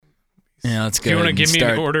Yeah, let's go. Do you want to ahead give and me an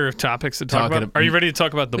start order of topics to talk about? Are you ready to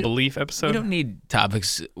talk about the belief episode? We don't need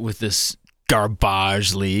topics with this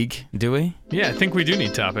garbage league, do we? Yeah, I think we do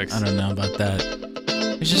need topics. I don't know about that.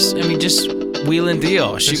 It's just wheel and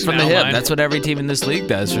deal. Shoot Just from the an hip. outline. That's what every team in this league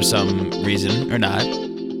does for some reason, or not.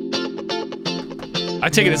 I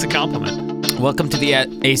take it as a compliment. Welcome to the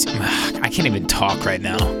AC. I can't even talk right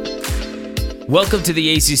now. Welcome to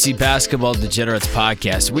the ACC Basketball Degenerates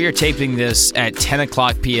podcast. We are taping this at 10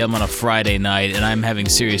 o'clock p.m. on a Friday night, and I'm having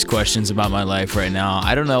serious questions about my life right now.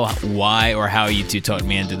 I don't know why or how you two talked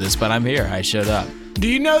me into this, but I'm here. I showed up. Do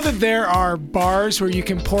you know that there are bars where you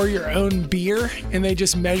can pour your own beer and they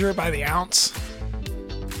just measure it by the ounce?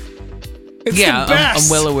 It's the best. I'm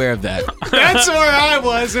well aware of that. That's where I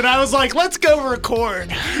was, and I was like, let's go record.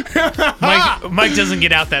 Mike doesn't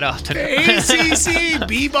get out that often. ACC,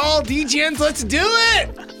 B-ball, D-gens, let's do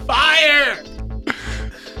it. Fire.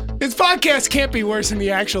 This podcast can't be worse than the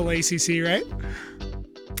actual ACC, right?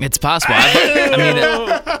 It's possible.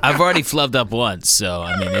 I've already flubbed up once, so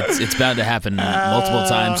I mean, it's bound to happen multiple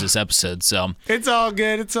times this episode. So It's all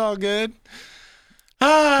good. It's all good.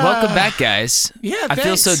 welcome back, guys. Yeah, I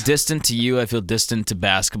feel so thanks. distant to you. I feel distant to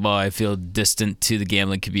basketball. I feel distant to the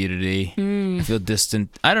gambling community. I feel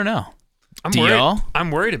distant. I don't know. Do y'all? I'm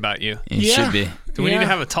worried about you. It Yeah. should be. Do we Yeah. need to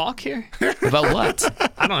have a talk here? About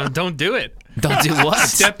what? I don't know. Don't do it. Don't do what?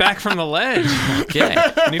 Step back from the ledge. Okay.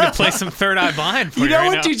 I need to play some Third Eye Blind for you, You know right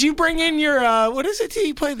what? now. Did you bring in your what is it? Did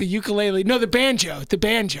you play the ukulele? No, the banjo. The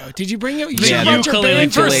banjo. Did you bring it? You Yeah, brought your ukulele.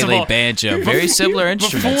 banjo? First of all, banjo. Very similar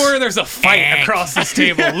instruments. Before there's a fight across this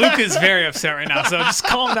table, Luke is very upset right now, so just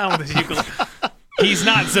calm down with his ukulele. He's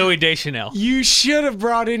not Zooey Deschanel. You should have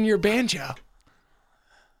brought in your banjo.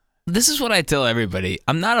 This is what I tell everybody.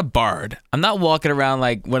 I'm not a bard. I'm not walking around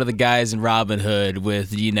like one of the guys in Robin Hood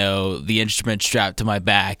with, the instrument strapped to my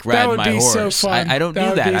back, riding would my be so horse. fun. I don't That do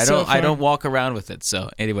would that. be so I don't fun. walk around with it. So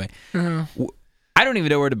anyway, Uh-huh. I don't even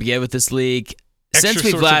know where to begin with this league. Extra Since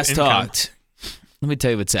we've source of last income. talked, let me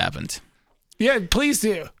tell you what's happened. Yeah, please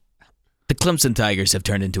do. The Clemson Tigers have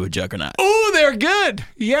turned into a juggernaut. Oh, they're good.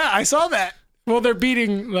 Yeah, I saw that. Well, they're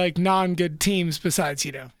beating like non-good teams besides,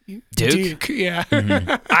 Duke? Yeah.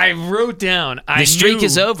 I wrote down. The streak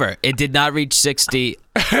is over. It did not reach 60.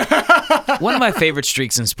 One of my favorite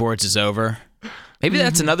streaks in sports is over. Maybe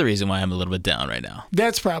that's another reason why I'm a little bit down right now.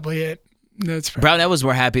 That's probably it. Brownell was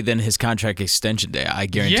more happy than his contract extension day, I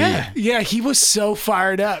guarantee Yeah. you. Yeah, he was so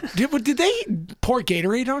fired up. Did they pour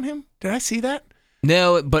Gatorade on him? Did I see that?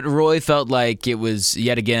 No, but Roy felt like it was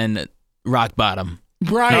yet again rock bottom.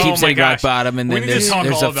 Right. Oh Keep my saying rock gosh. bottom, and We then need to there's talk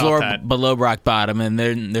all a about floor that. below rock bottom, and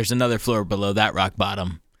then there's another floor below that rock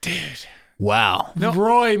bottom. Dude. Wow.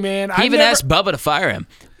 Roy, man. He even asked Bubba to fire him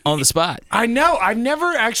on the spot. I know. I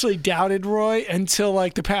never actually doubted Roy until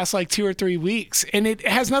like the past 2 or 3 weeks. And it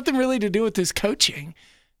has nothing really to do with his coaching.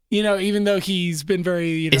 Even though he's been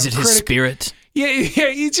very, Is it his critical. spirit? Yeah,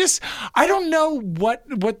 he just, I don't know what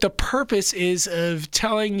the purpose is of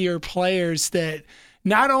telling your players that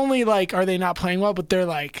not only are they not playing well, but they're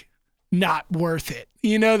not worth it.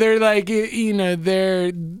 They're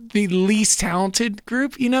they're the least talented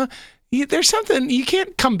group, There's something, you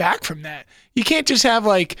can't come back from that. You can't just have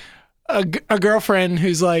a girlfriend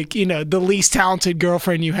who's the least talented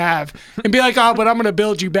girlfriend you have and be like, oh, but I'm going to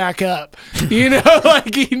build you back up.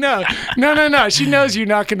 No. She knows you're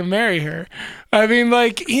not going to marry her. I mean,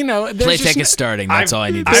 Playtech is starting. That's all I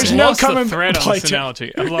need to there's say. I've no lost the coming thread on play this to-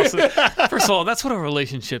 analogy. I've lost it. First of all, that's what a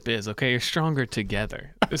relationship is, okay? You're stronger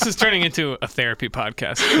together. This is turning into a therapy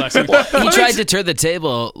podcast. Last week. He tried to turn the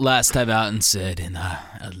table last time out and said, and I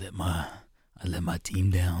let my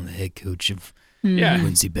team down. The head coach of Yeah.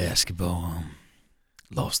 Quincy basketball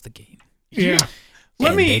lost the game. Yeah.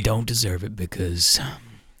 And they don't deserve it because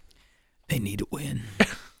they need to win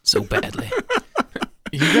so badly.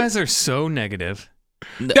 You guys are so negative.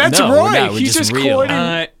 That's no, Roy. We're not. We're He's just just real. quoting-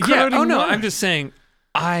 Yeah. Crowding Oh no. Roy. I'm just saying.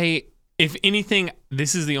 If anything,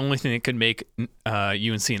 this is the only thing that could make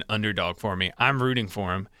UNC an underdog for me. I'm rooting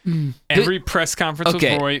for him. Every press conference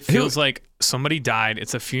Okay, with Roy feels like somebody died.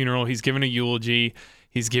 It's a funeral. He's giving a eulogy.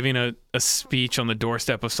 He's giving a speech on the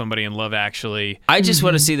doorstep of somebody in Love Actually. I just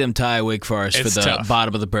want to see them tie Wake Forest It's for the tough.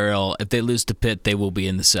 bottom of the barrel. If they lose to Pitt, they will be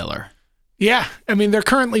in the cellar. Yeah. I mean, they're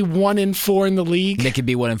currently 1-4 in the league. They could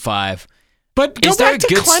be 1-5. But go Is there back a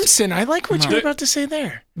to good Clemson. I like what you were about to say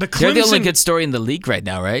there. The They're the only Clemson good story in the league right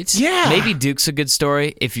now, right? Yeah. Maybe Duke's a good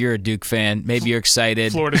story if you're a Duke fan. Maybe you're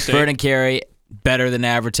excited. Florida State. Vernon Carey, better than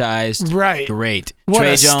advertised. Right. Great. What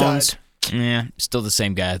Trey a stud. Jones, still the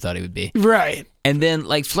same guy I thought he would be. Right. And then,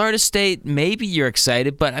 like, Florida State, maybe you're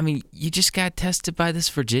excited, but, I mean, you just got tested by this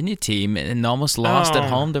Virginia team and almost lost at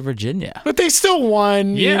home to Virginia. But they still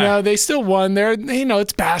won. Yeah. You know, they still won.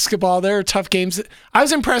 It's basketball. There are tough games. I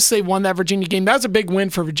was impressed they won that Virginia game. That was a big win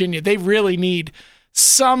for Virginia. They really need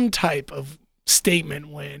some type of statement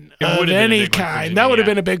win of any kind. That would have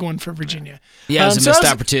been a big one for Virginia. Yeah, it was a missed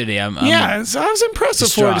opportunity. So I was impressed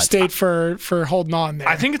with Florida State for holding on there.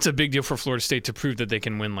 I think it's a big deal for Florida State to prove that they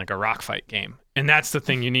can win like a rock fight game. And that's the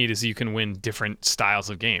thing you need is you can win different styles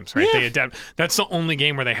of games, right? Yeah. They adapt. That's the only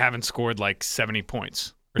game where they haven't scored like 70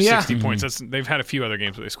 points or 60 points. They've had a few other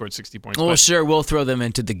games where they scored 60 points. Well, sure, we'll throw them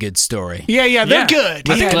into the good story. Yeah, they're good.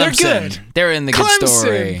 With They're Clemson. good. They're in the good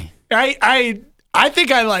story. I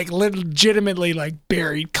think I like legitimately like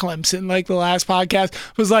buried Clemson like the last podcast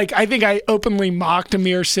was like I think I openly mocked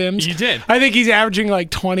Amir Sims. You did. I think he's averaging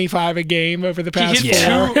like 25 a game over the past He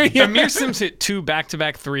hit 4. Amir Sims hit 2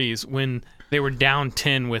 back-to-back threes when they were down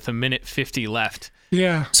 10 with a minute 50 left.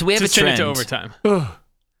 Yeah. So we have to a send trend. it to overtime.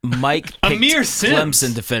 Mike picked Amir Sims.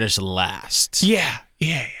 Clemson to finish last. Yeah.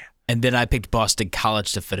 And then I picked Boston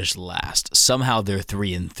College to finish last. Somehow they're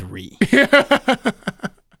 3-3.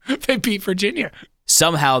 They beat Virginia.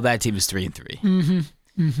 Somehow that team is 3-3.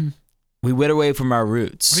 We went away from our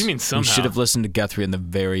roots. What do you mean somehow? We should have listened to Guthrie in the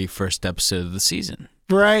very first episode of the season.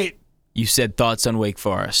 Right. You said thoughts on Wake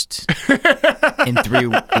Forest in 3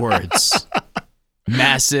 words.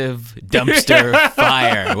 Massive dumpster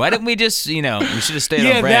fire. Why didn't we just, we should have stayed on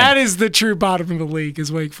brand. Yeah, that is the true bottom of the league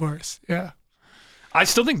is Wake Forest. Yeah. I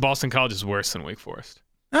still think Boston College is worse than Wake Forest.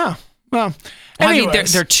 Oh, well. I mean,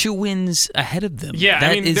 anyways. they're 2 wins ahead of them. Yeah,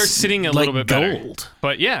 That they're is sitting a like little bit gold.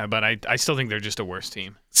 better. But I still think they're just a worse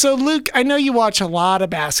team. So, Luke, I know you watch a lot of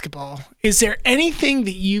basketball. Is there anything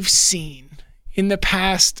that you've seen in the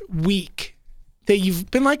past week that you've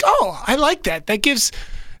been like, oh, I like that.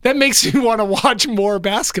 That makes me want to watch more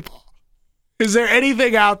basketball. Is there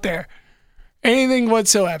anything out there? Anything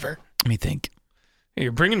whatsoever? Let me think. Hey,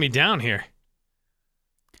 you're bringing me down here.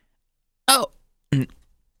 Oh.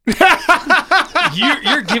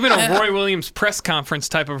 You're giving a Roy Williams press conference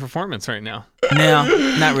type of performance right now. No,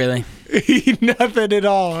 not really. Nothing at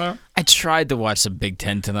all, huh? I tried to watch some Big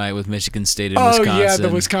Ten tonight with Michigan State and Wisconsin. Oh, yeah, the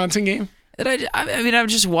Wisconsin game. And I'm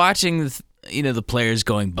just watching the players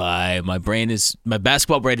going by. My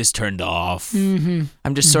basketball brain is turned off. Mm-hmm.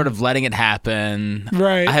 I'm just sort of letting it happen.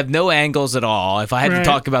 Right. I have no angles at all. If I had to Right.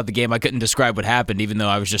 talk about the game, I couldn't describe what happened, even though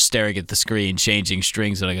I was just staring at the screen, changing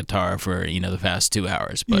strings on a guitar for the past 2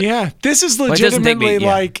 hours. But yeah, this is it doesn't take legitimately me-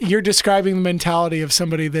 yeah. like you're describing the mentality of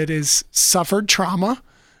somebody that has suffered trauma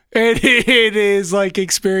and it is like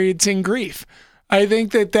experiencing grief. I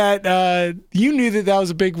think that you knew that was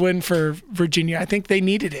a big win for Virginia. I think they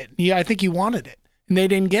needed it. Yeah, I think you wanted it, and they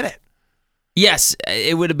didn't get it. yes,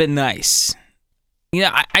 it would have been nice.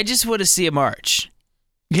 I just want to see a march.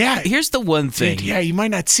 Yeah, Here's the one thing. dude, yeah, you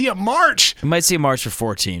might not see a march. We might see a march for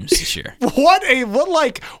 4 teams this year. What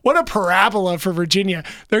a parabola for Virginia.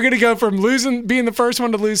 They're going to go from being the first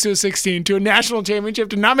one to lose to a 16 to a national championship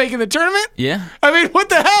to not making the tournament. Yeah. I mean, what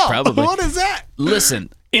the hell? Probably. What is that?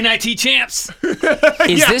 Listen, NIT champs. is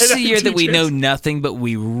Yeah, this the year that we know teachers. nothing but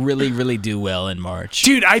we really, really do well in March?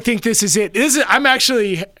 Dude, I think this is it. I'm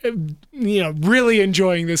actually, really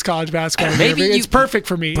enjoying this college basketball. Maybe it's perfect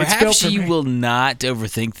for me. It's built Perhaps for you me. will not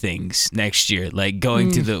overthink things next year, like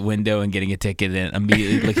going to the window and getting a ticket and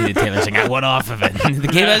immediately looking at Taylor saying, I want off of it. The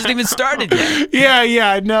game hasn't even started yet.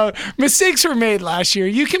 Yeah, no. Mistakes were made last year.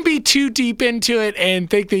 You can be too deep into it and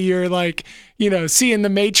think that you're like, seeing the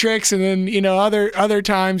Matrix, and then, other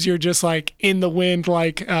times you're just like in the wind,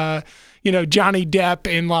 like, Johnny Depp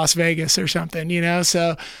in Las Vegas or something,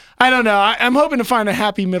 So I don't know. I'm hoping to find a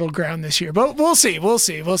happy middle ground this year, but we'll see.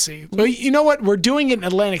 But you know what? We're doing it in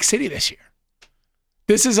Atlantic City this year.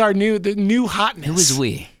 This is the new hotness. Who is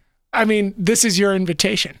we? I mean, this is your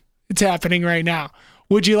invitation. It's happening right now.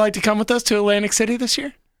 Would you like to come with us to Atlantic City this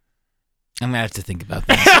year? I'm going to have to think about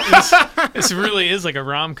that. This really is like a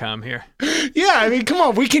rom-com here. Yeah, I mean, come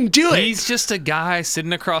on, we can do it. He's just a guy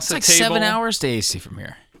sitting across It's the like table. 7 hours to AC from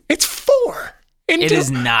here. It's 4. And It is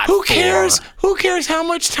not Who 4. cares? Who cares how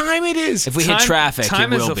much time it is? If we hit traffic,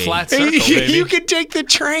 time it is will a be. flat circle, baby. You could take the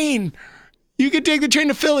train. You could take the train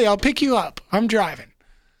to Philly. I'll pick you up. I'm driving.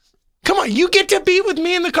 Come on, you get to be with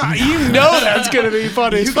me in the car. You know that's going to be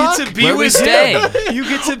fun as You fuck. get to be Where we with stay? him. You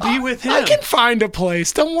get to be with him. I can find a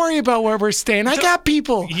place. Don't worry about where we're staying. I got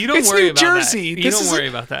people. You don't it's worry New about Jersey. that. You This don't is worry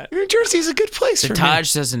about that. New Jersey's a good place The for me.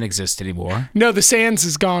 Taj doesn't exist anymore. No, the Sands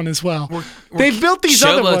is gone as well. They've built these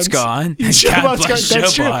other Showboat's ones. gone. Showboat's God gone. bless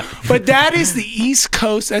That's true. Showboat. But that is the East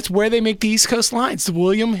Coast. That's where they make the East Coast lines. The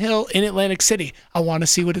William Hill in Atlantic City. I want to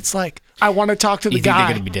see what it's like. I want to talk to the You think they're guy.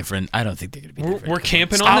 going to be different? I don't think they're going to be different. We're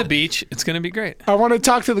camping on the beach. It's going to be great. I want to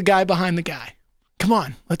talk to the guy behind the guy. Come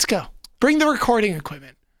on, let's go. Bring the recording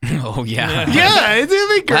equipment. Oh, yeah. Yeah, it'd be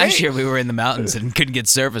great. Last year we were in the mountains and couldn't get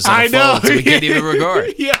service on I the phone, know. so we couldn't even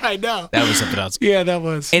record. Yeah, I know. That was something else. Yeah, that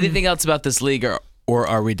was. Anything else about this league, or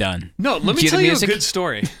are we done? No, let me Cue the tell you a music. good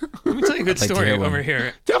story. Let me tell you a good I'd like to story hear one. over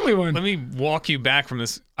here. Tell me one. Let me walk you back from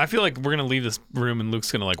this. I feel like we're going to leave this room and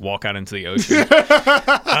Luke's going to like walk out into the ocean.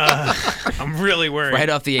 I'm really worried. Right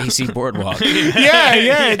off the AC boardwalk.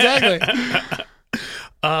 Yeah, exactly.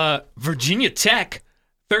 Virginia Tech,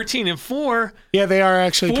 13-4. Yeah, they are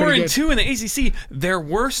actually pretty good. 4-2 in the ACC. Their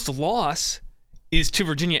worst loss is to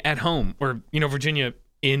Virginia at home, or Virginia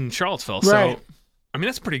in Charlottesville. Right. So, I mean,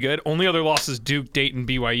 that's pretty good. Only other losses: Duke, Dayton,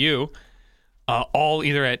 BYU, all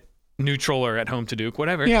either at neutral or at home to Duke,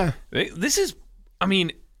 whatever. Yeah. This is, I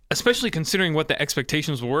mean, especially considering what the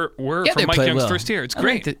expectations were Yeah, for they Mike played Young's well. first year. It's I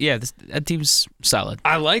great. like that team's solid.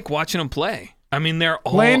 I like watching them play. I mean, they're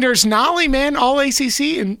all Landers, Nolly, man, all ACC,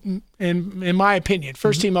 in my opinion,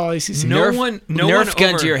 first team all ACC. No Nerf one gun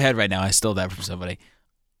over- to your head right now. I stole that from somebody.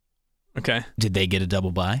 Okay. Did they get a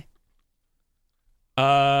double bye?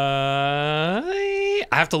 I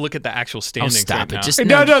have to look at the actual standings. stop right it. now. Just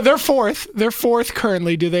No, they're fourth. They're fourth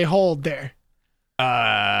currently. Do they hold there?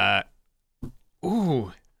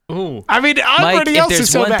 Ooh. I mean, Mike, everybody if else there's is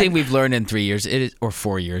so one bad. thing we've learned in 3 years, or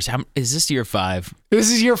 4 years, is this year 5?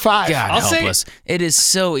 This is year 5. God I'll help say- us. It is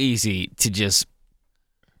so easy to just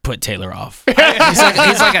put Taylor off. he's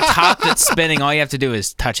like a top that's spinning. All you have to do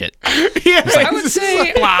is touch it. Yeah, I would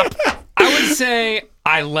say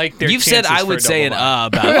I like their You've chances said I for a would say an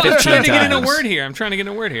double bye. about I'm 15 trying to get in a times. word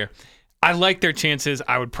here. I like their chances.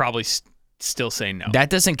 I would probably still say no. That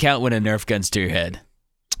doesn't count when a Nerf gun's to your head.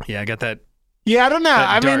 Yeah, I got that. Yeah, I don't know.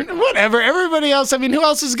 I That mean, whatever. Everybody else. I mean, who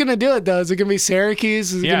else is going to do it though? Is it going to be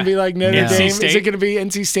Syracuse? Is it Yeah. going to be like Notre Yeah. Dame? NC Is State. it going to be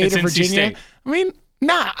NC State It's or NC Virginia? State. I mean,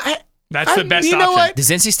 nah. That's the best you option. know what? Does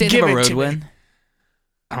NC State Give have a it road to me. win?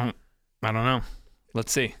 I don't know.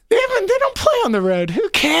 Let's see. They don't play on the road. Who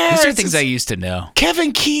cares? These are things I It's used to know.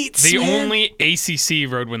 Kevin Keats. The man. only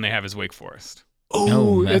ACC road win they have is Wake Forest.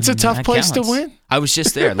 Ooh, it's a tough that place to counts. win. I was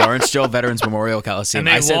just there. Lawrence Joel Veterans Memorial Coliseum. And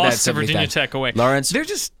they I said that lost to so many Virginia times. Tech away. Lawrence They're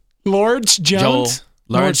just Lawrence Jones.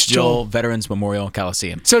 Lawrence Joel Veterans Memorial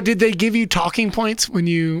Coliseum. So did they give you talking points when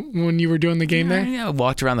you were doing the game there? Yeah, I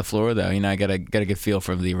walked around the floor though. I got a good feel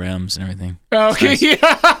for the rims and everything. Okay, yeah.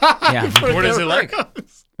 Yeah. what is it like?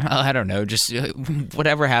 Well, I don't know. Just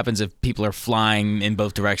whatever happens if people are flying in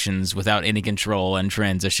both directions without any control and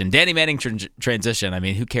transition. Danny Manning transition. I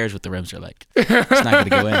mean, who cares what the rims are like? It's not going to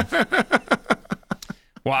go in.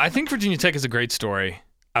 Well, I think Virginia Tech is a great story.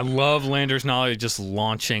 I love Landers Nolly just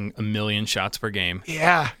launching 1 million shots per game.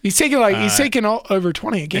 Yeah, he's taking over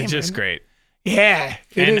 20 a game. It's just man. great. Yeah,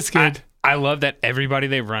 it is And good. I love that everybody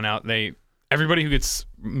they run out, everybody who gets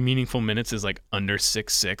meaningful minutes is like under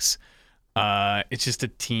 6'6". It's just a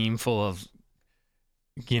team full of,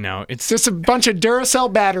 it's It's just a bunch of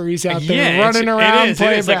Duracell batteries out there yeah, running around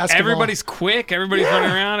playing Like basketball. everybody's quick. Everybody's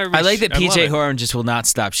running around. I like that love PJ it. Horn just will not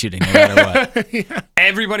stop shooting no matter what.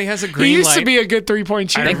 Everybody has a green He used light. to be a good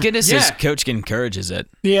 3-point shooter. Thank goodness Yeah. his coach encourages it.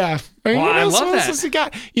 Yeah. I mean, Well, what I else, love what else that. has he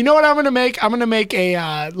got? You know what I'm gonna make? I'm gonna make a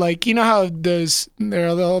you know how there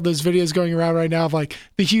are all those videos going around right now of like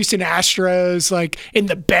the Houston Astros like in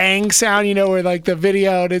the bang sound, where like the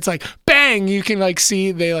video and it's like bang, you can like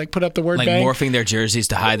see they like put up the word Like bang. morphing their jerseys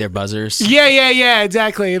to hide their buzzers. Yeah,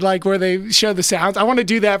 exactly. Like where they show the sounds. I want to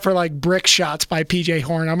do that for like brick shots by PJ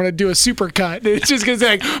Horn. I'm gonna do a super cut. It's just gonna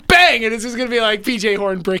say like bang, and it's just gonna be like PJ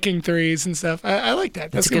Horn bricking threes and stuff. I like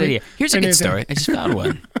that. That's a gonna good be idea. Here's a my good new thing. story. I just found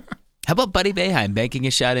one. How about Buddy Boeheim banking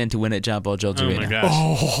a shot in to win at John Paul Jones Oh Arena? my gosh.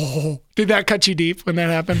 Oh, did that cut you deep when that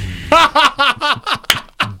happened?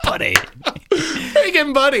 Buddy.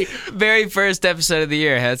 Freaking buddy. Very first episode of the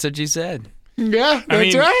year. That's what you said. Yeah,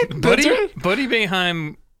 that's right. Buddy, That's right. Buddy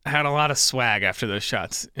Boeheim had a lot of swag after those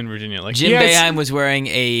shots in Virginia. Like Jim Yes. Boeheim was wearing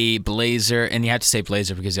a blazer, and you have to say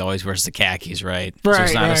blazer because he always wears the khakis, right? So Right,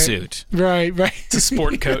 it's not right. a suit. Right. it's a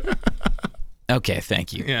sport coat. Okay,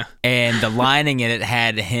 thank you. Yeah. And the lining in it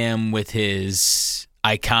had him with his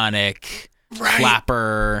iconic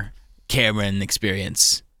flapper Cameron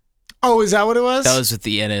experience. Oh, is that what it was? That was with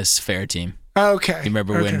the Ennis Fair team. Okay. You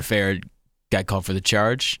remember when Fair got called for the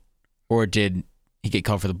charge? Or did he get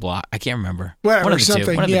called for the block? I can't remember. Whatever, One of the something,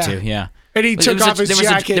 two. One of yeah. the two, yeah. And he took off his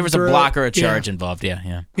jacket. There was a and threw block or a it. charge involved,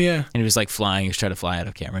 yeah. Yeah. And he was like flying. He was trying to fly out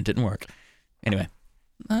of Cameron. Didn't work. Anyway,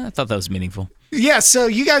 I thought that was meaningful. Yeah. So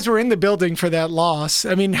you guys were in the building for that loss.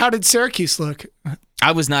 I mean, how did Syracuse look?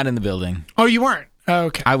 I was not in the building. Oh, you weren't. Oh,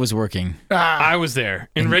 okay. I was working. I was there.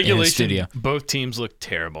 In In regulation, studio. both teams looked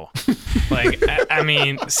terrible. Like, I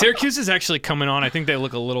mean, Syracuse is actually coming on. I think they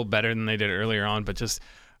look a little better than they did earlier on, but it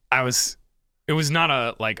was not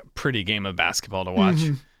a pretty game of basketball to watch.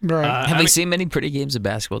 Right. Have we seen many pretty games of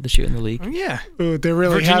basketball this year in the league? Yeah. Ooh, they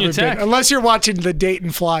really Virginia haven't Tech. been. Unless you're watching the Dayton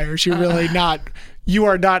Flyers, you're really not. You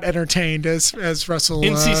are not entertained as Russell.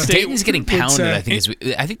 NC State Dayton's getting pounded.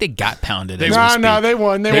 say. I think they got pounded. They- as we No, speak. no, they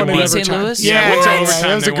won. They won in won St. overtime. Louis? Yeah, went to yeah, overtime,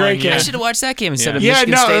 that was a they great won, game. I should have watched that game instead of Yeah,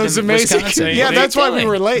 Michigan no, State it was and amazing. Wisconsin. Yeah, They- that's why we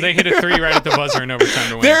were late. They hit a 3 right at the buzzer in overtime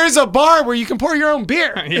to win. There is a bar where you can pour your own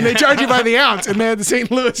beer, and they charge you by the ounce. And they had the St.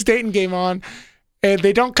 Louis Dayton game on, and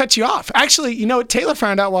they don't cut you off. Actually, you know what Taylor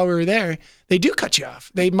found out while we were there? They do cut you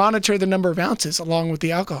off. They monitor the number of ounces along with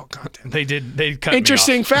the alcohol content. They did. They cut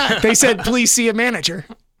Interesting me off. fact. They said, please see a manager.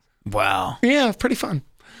 Wow. Yeah, pretty fun.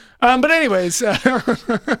 But anyways,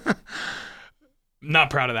 Not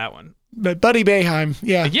proud of that one. but Buddy Boeheim,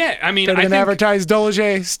 yeah. Yeah, I mean, Better I than think advertised.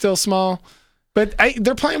 Dolage, still small. But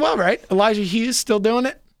they're playing well, right? Elijah Hughes still doing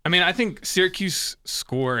it? I think Syracuse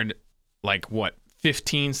scored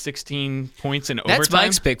 15, 16 points in That's overtime.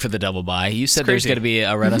 Mike's pick for the double bye. You said It's there's crazy. going to be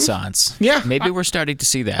a renaissance. Yeah. Maybe we're starting to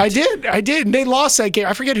see that. I did. And they lost that game.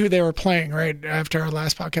 I forget who they were playing right after our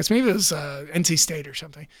last podcast. Maybe it was NC State or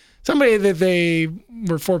something. Somebody that they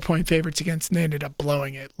were 4-point favorites against, and they ended up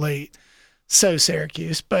blowing it late. So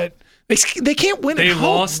Syracuse. But they can't win They at home.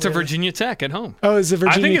 lost to really. Virginia Tech at home. Oh, it was the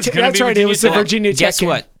Virginia think it's Tech. gonna That's be right. It was the Virginia Tech. Virginia Tech Guess game.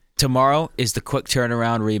 what? Tomorrow is the quick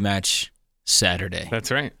turnaround rematch Saturday.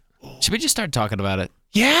 That's right. Should we just start talking about it?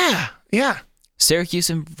 Yeah. Yeah.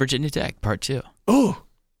 Syracuse and Virginia Tech, part 2. Ooh,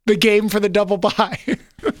 the game for the double bye.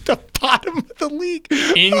 The bottom of the league.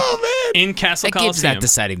 Oh, man. In Castle That game's Coliseum. not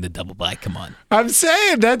deciding the double bye. Come on. I'm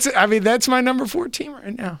saying that's my number 4 team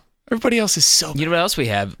right now. Everybody else is so You know what else we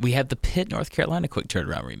have? We have the Pitt, North Carolina quick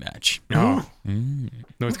turnaround rematch. No.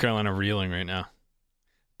 North Carolina reeling right now.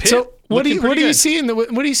 Pitt, So what do you looking see in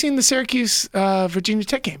the Syracuse Virginia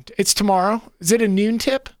Tech game? It's tomorrow. Is it a noon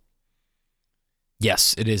tip?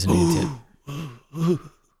 Yes, it is a new tip.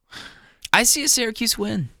 I see a Syracuse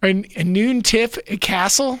win. Or a noon tip at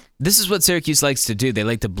Castle? This is what Syracuse likes to do. They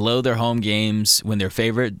like to blow their home games when they're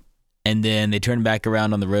favored, and then they turn back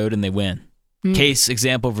around on the road and they win. Case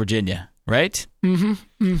example, Virginia, right?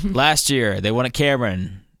 Mm-hmm. Last year, they won at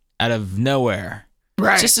Cameron out of nowhere.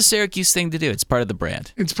 Right. It's just a Syracuse thing to do. It's part of the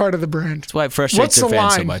brand. It's part of the brand. That's why it frustrates What's their the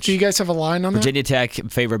fans line? so much. Do you guys have a line on Virginia Tech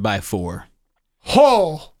favored by 4. that?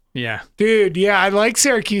 Oh, Yeah. dude, yeah, I like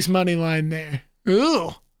Syracuse money line there.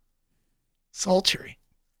 Ooh, sultry.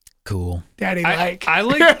 Cool. Daddy like. I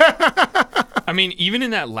like. Even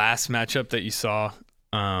in that last matchup that you saw,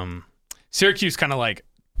 Syracuse kind of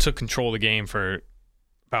took control of the game for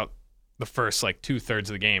about the first 2/3 of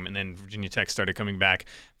the game, and then Virginia Tech started coming back.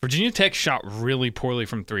 Virginia Tech shot really poorly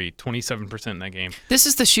from 3, 27% in that game, This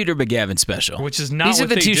is the Shooter McGavin special. which is not These are what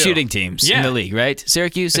the they two do. shooting teams in Yeah. the league, right?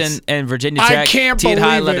 Syracuse It's- and Virginia I Tech. can't tee it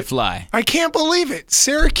high, believe let it. it fly. I can't believe it.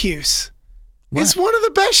 Syracuse What? is one of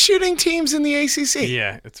the best shooting teams in the ACC.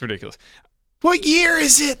 Yeah, it's ridiculous. What year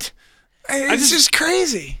is it? It's just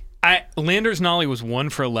crazy. Landers Nolly was 1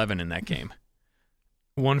 for 11 in that game.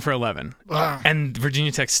 1 for 11. Wow. And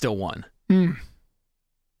Virginia Tech still won.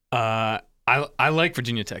 I like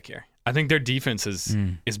Virginia Tech here. I think their defense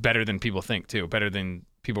is better than people think too, better than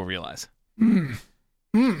people realize.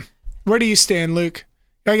 Where do you stand, Luke?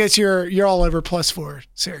 I guess you're all over +4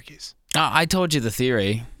 Syracuse. I told you the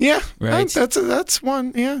theory. Yeah, Right. That's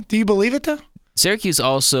one. Yeah. Do you believe it though? Syracuse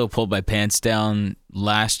also pulled my pants down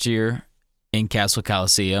last year in Castle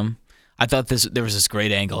Coliseum. I thought there was this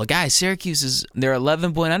great angle. Guys, Syracuse they're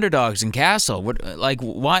 11-point underdogs in Castle.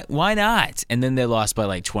 Why not? And then they lost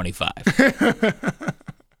by 25.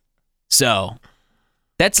 So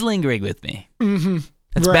that's lingering with me. Mm-hmm.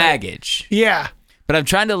 That's Right. baggage. Yeah. But I'm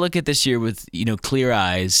trying to look at this year with clear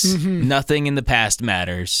eyes. Mm-hmm. Nothing in the past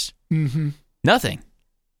matters. Nothing.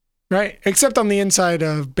 Right. Except on the inside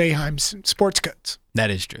of Boeheim's sports coats. That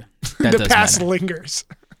is true. That The does past matter. lingers.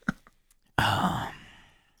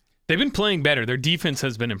 They've been playing better. Their defense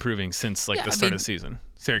has been improving since the start mean- of the season.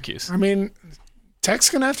 Syracuse. I mean, Tech's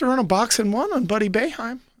gonna have to run a 1-box-1 on Buddy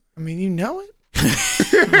Boeheim. I mean, you know it.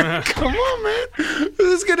 Come on, man.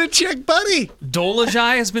 Who's gonna check Buddy?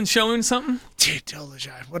 Dolajai has been showing something. Dude,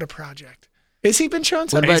 Dolajai, what a project. Has he been showing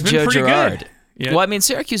What something? about He's been Joe pretty Girard? good. Yeah. Well, I mean,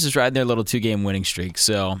 Syracuse is riding their little 2-game winning streak,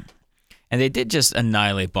 and they did just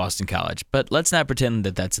annihilate Boston College. But let's not pretend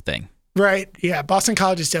that that's a thing. Right. Yeah. Boston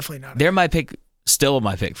College is definitely not They're my pick, still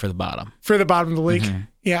my pick for the bottom. for the bottom of the league.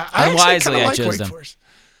 Yeah. I actually Unwisely, kind I of like chose Wake them. Forest.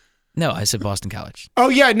 No, I said Boston College. Oh,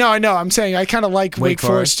 yeah. No, I know. I'm saying I kind of like Wake Wake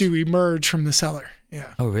Forest Forest. to emerge from the cellar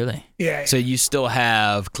Yeah. Oh, really? Yeah. So you still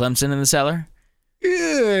have Clemson in the cellar?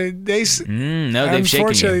 Yeah, No, they've shaken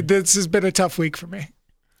unfortunately, you. this has been a tough week for me.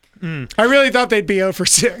 I really thought they'd be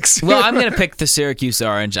 0-6. Well, I'm going to pick the Syracuse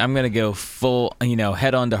Orange. I'm going to go full,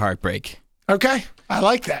 head on to heartbreak. Okay. I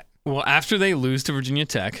like that. Well, after they lose to Virginia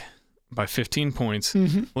Tech by 15 points,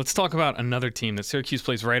 let's talk about another team that Syracuse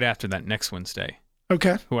plays right after that next Wednesday,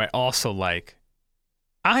 Okay. who I also like.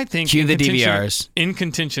 I think Cue the DVRs. in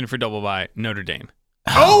contention for double bye, Notre Dame.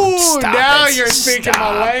 Oh, stop now it. you're speaking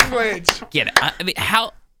my language. Get it. I mean,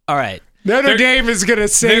 how? All right. Notre Dame is going to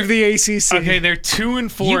save the ACC. Okay, they're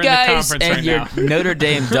 2-4 You in the guys conference and right your now. Notre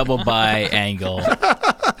Dame double bye angle.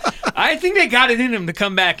 I think they got it in them to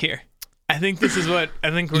come back here. I think this is what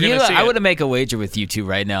I think we're going to see. I want to make a wager with you two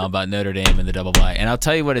right now about Notre Dame and the double bye, and I'll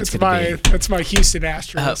tell you what it's going to be. That's my Houston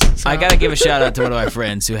Astros. I got to give a shout out to one of my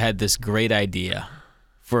friends who had this great idea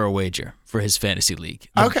for a wager for his fantasy league.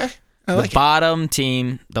 Okay. I like the bottom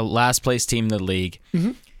team, the last place team in the league,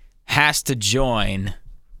 has to join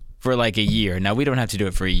for like a year. Now, we don't have to do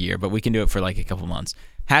it for a year, but we can do it for like a couple months.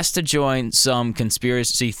 Has to join some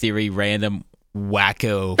conspiracy theory random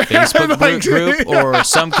wacko Facebook group or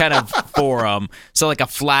some kind of forum. So like a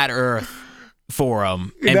flat earth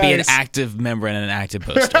forum and be an Nice. active member and an active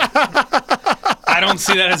poster. I don't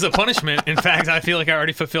see that as a punishment. In fact, I feel like I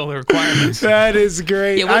already fulfill the requirements. That is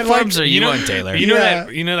great. Yeah, what I like, forums are you on, Taylor? You know Yeah.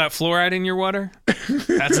 that fluoride in your water?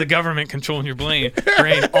 That's the government controlling your brain.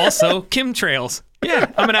 Also, chemtrails.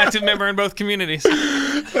 Yeah, I'm an active member in both communities. So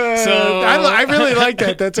I really like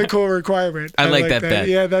that. That's a cool requirement. I like that bet.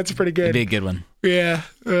 Yeah, that's pretty good. It'd be a good one. Yeah.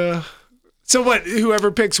 So what?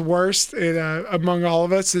 Whoever picks worst among all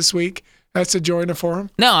of us this week has to join a forum.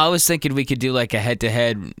 No, I was thinking we could do like a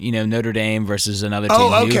head-to-head, Notre Dame versus another team.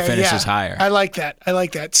 Oh, Who okay. finishes Yeah. higher? I like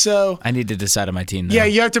that. So I need to decide on my team now. yeah,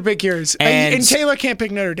 you have to pick yours. And- And Taylor can't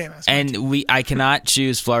pick Notre Dame. I cannot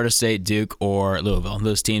choose Florida State, Duke, or Louisville.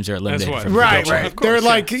 Those teams are eliminated That's from what- Right, the Right. right. Of course, They're yeah.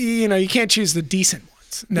 like, you can't choose the decent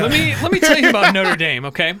ones. No. let me tell you about Notre Dame,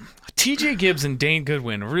 okay? TJ Gibbs and Dane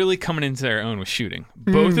Goodwin really coming into their own with shooting.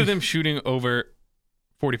 Both of them shooting over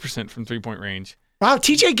 40% from three-point range. Wow,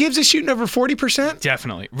 TJ Gibbs is shooting over 40%?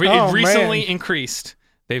 Definitely. Oh, It recently man. increased.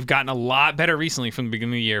 They've gotten a lot better recently from the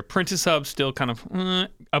beginning of the year. Prentice Hub still kind of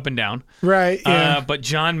up and down. Right, yeah. But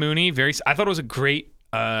John Mooney, I thought it was a great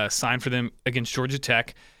sign for them against Georgia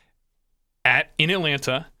Tech in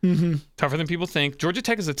Atlanta. Mm-hmm. Tougher than people think. Georgia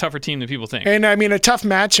Tech is a tougher team than people think. And I mean, a tough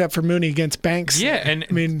matchup for Mooney against Banks. Yeah, and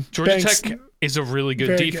I mean, Georgia Banks, Tech is a really good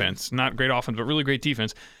very defense. Not great offense, but really great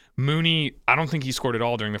defense. Mooney, I don't think he scored at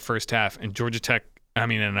all during the first half, and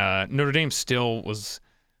Notre Dame still was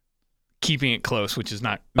keeping it close, which is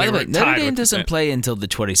not. By they the way, were Notre tied Dame with doesn't it. play until the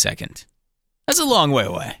 22nd. That's a long way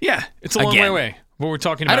away. Yeah, it's a long Again. way away. But we're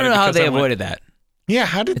talking about I don't it know how because they I went- avoided that. Yeah,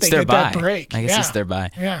 how did It's they their get bye. that break? I guess yeah. it's their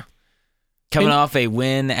bye. Yeah. Coming And- off a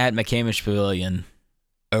win at McCamish Pavilion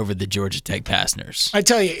over the Georgia Tech Passners. I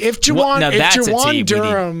tell you, if Well, now that's a team we need.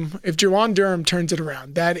 Jawan Durham turns it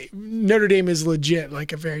around, that Notre Dame is legit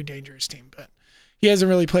like a very dangerous team. But he hasn't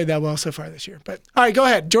really played that well so far this year. But all right, go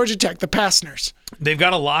ahead. Georgia Tech, the Passners. They've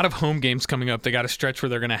got a lot of home games coming up. They got a stretch where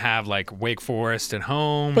they're going to have like Wake Forest at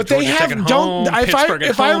home, But Georgia they Tech have at don't. home, If Pittsburgh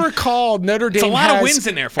at home. I recall, Notre Dame a lot of has, wins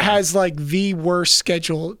in there for 'em. has like the worst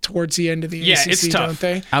schedule towards the end of the Yeah, ACC, it's tough. don't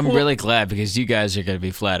they? I'm really glad because you guys are going to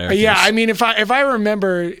be flat earthers. Yeah, I mean, if I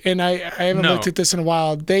remember, and I haven't No. looked at this in a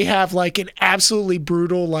while, they have like an absolutely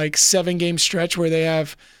brutal like 7-game stretch where they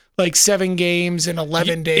have like 7 games in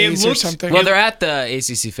 11 days or looks- something. Well, they're at the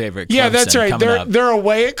ACC favorite. yeah, Clemson, that's right. coming up. They're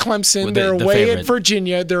away at Clemson. With They're the away favorite. at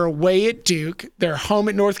Virginia. They're away at Duke. They're home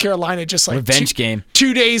at North Carolina. Just like Revenge game.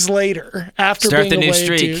 2 days later after Start being the new away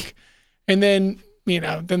streak. at Duke, and then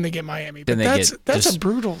then they get Miami. But Then they get that's just- a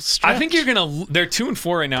brutal stretch. I think you're gonna. They're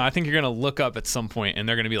 2-4 right now. I think you're gonna look up at some point, and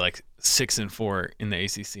they're gonna be like 6-4 in the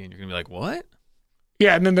ACC, and you're gonna be like, what?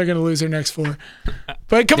 Yeah, and then they're going to lose their next 4.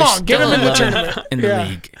 But come They're on, get still them in the 11 tournament. in the Yeah.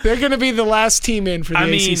 league. They're going to be the last team in for the I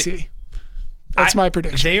mean, ACC. That's my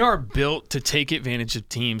prediction. They are built to take advantage of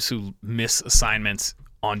teams who miss assignments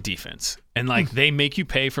on defense, and like they make you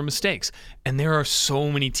pay for mistakes. And there are so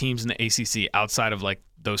many teams in the ACC outside of like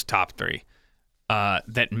those top 3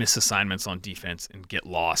 that miss assignments on defense and get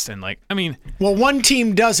lost. And like, I mean, Well, one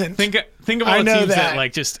team doesn't. think of I all the know teams that that.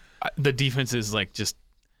 like just the defense is like just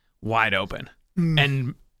wide open,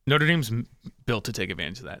 and Notre Dame's built to take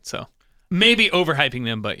advantage of that. So maybe overhyping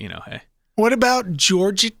them, but hey, What about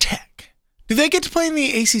Georgia Tech? Do they get to play in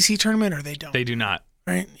the ACC tournament or they don't? they do not.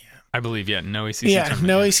 right? I believe, no ACC Yeah, tournament.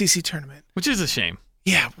 no yet, ACC tournament. which is a shame.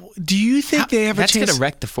 Yeah. Do you think they have a That's chance? going to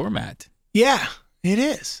wreck the format. Yeah, it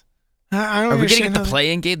is. I don't Are we going to understand get the how that-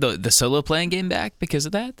 playing game, the solo playing game back because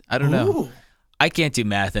of that? I don't know. Ooh. I can't do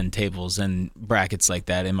math and tables and brackets like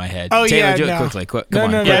that in my head. Oh, Taylor, yeah, do no. it quickly. Come No,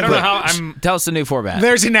 on. no, Yeah, I don't know quick. how Tell us the new format.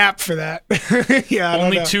 There's an app for that. Yeah, I don't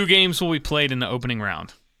Only know. 2 games will be played in the opening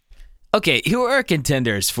round. Okay, who are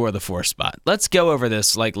contenders for the 4th spot? Let's go over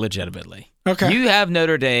this like legitimately. Okay. You have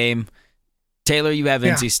Notre Dame. Taylor, you have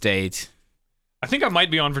Yeah. NC State. I think I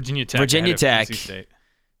might be on Virginia Tech. Virginia ahead of Tech. NC State.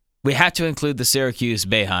 We have to include the Syracuse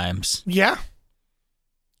Bayheims. Yeah.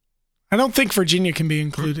 I don't think Virginia can be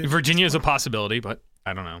included. Virginia is a possibility, but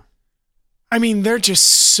I don't know. I mean, they're just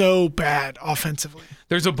so bad offensively.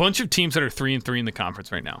 There's a bunch of teams that are 3-3 in the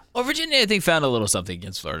conference right now. Well, Virginia, I think, found a little something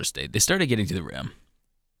against Florida State. They started getting to the rim.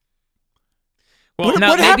 Well, now,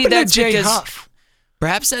 what maybe happened to that's Jay because- Huff?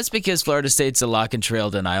 Perhaps that's because Florida State's a lock and trail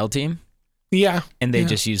denial team, Yeah. and they yeah.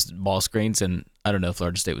 just used ball screens, and I don't know if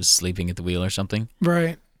Florida State was sleeping at the wheel or something.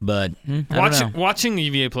 Right. But I don't know. Watching the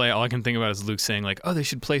UVA play, all I can think about is Luke saying like, "Oh, they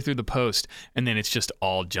should play through the post," and then it's just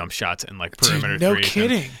all jump shots and like perimeter Dude, no threes.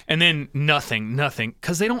 kidding. And then nothing,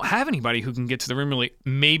 because they don't have anybody who can get to the rim really.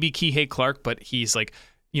 Maybe Kihei Clark, but he's like,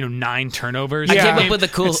 9 turnovers. I Yeah. came up with a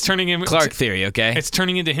cool It's turning him Clark theory, okay? It's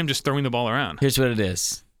turning into him just throwing the ball around. Here's what it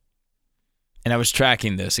is. And I was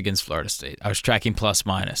tracking this against Florida State. I was tracking plus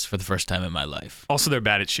minus for the first time in my life. Also, they're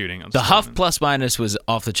bad at shooting. The Huff plus minus was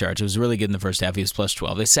off the charts. It was really good in the first half. He was plus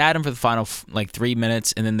 12. They sat him for the final 3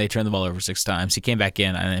 minutes, and then they turned the ball over 6 times. He came back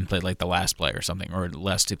in and then played like the last play or something, or the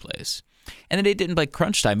last 2 plays. And then they didn't play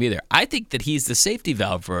crunch time either. I think that he's the safety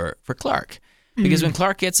valve for Clark. Because when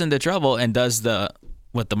Clark gets into trouble and does the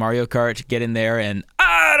Mario Kart, get in there and,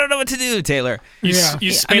 I don't know what to do, Taylor. You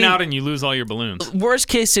Yeah. spin out and you lose all your balloons. Worst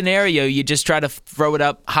case scenario, you just try to throw it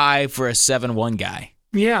up high for a 7-1 guy.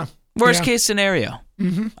 Yeah. Worst Yeah. case scenario.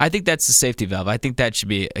 Mm-hmm. I think that's the safety valve. I think that should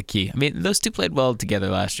be a key. I mean, those two played well together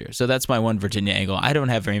last year. So that's my one Virginia angle. I don't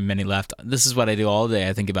have very many left. This is what I do all day.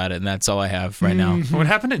 I think about it, and that's all I have right now. What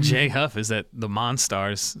happened to Jay Huff is that the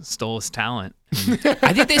Monstars stole his talent.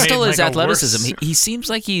 I think they stole his like a athleticism. worse- He seems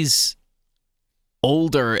like he's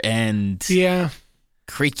older and Yeah.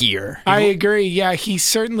 creakier. I agree. Yeah, he's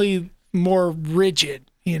certainly more rigid.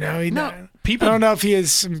 I don't know if he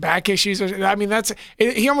has some back issues. I mean,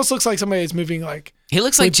 he almost looks like somebody that's moving like. He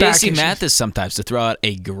looks like with back J.C. issues. Mathis sometimes, to throw out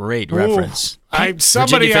a great reference.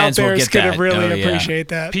 Somebody Virginia out fans will there is get going that. to really Oh, yeah. appreciate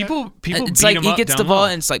that. People It's beat like him he up gets down the ball low.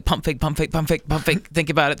 and it's like pump fake, pump fake, pump fake, pump fake. Think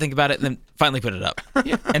about it, and then finally put it up.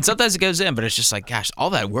 And sometimes it goes in, but it's just like, gosh,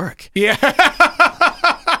 all that work. Yeah.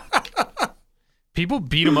 People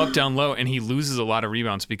beat him up down low, and he loses a lot of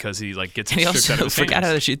rebounds because he gets And he stripped out also of his forgot hands.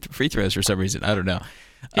 how to shoot free throws for some reason. I don't know.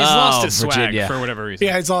 He's lost his Virginia. swag for whatever reason.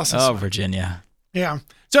 Yeah, it's awesome. Oh, Virginia. Yeah.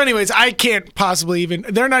 So, anyways, I can't possibly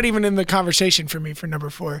they're not even in the conversation for me for number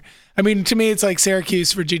 4. I mean, to me, it's like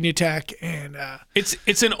Syracuse, Virginia Tech, and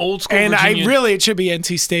It's an old school and Virginia. it should be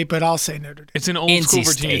NC State, but I'll say Notre Dame. It's an old NC school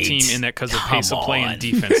Virginia State. team in that because of Come pace of play on. and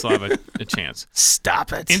defense, they'll have a chance.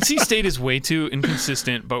 Stop it. NC State is way too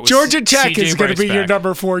inconsistent, but with Georgia Tech CJ is going to be Bryce your back-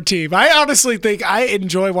 number 4 team. I honestly think I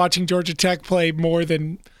enjoy watching Georgia Tech play more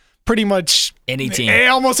than pretty much Any team.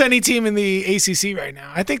 almost any team in the ACC right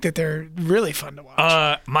now. I think that they're really fun to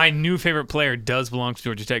watch. My new favorite player does belong to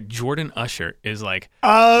Georgia Tech. Jordan Usher is the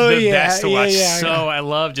yeah, best to watch. yeah, So yeah. I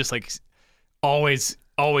love just always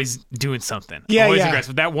doing something. Yeah, always yeah.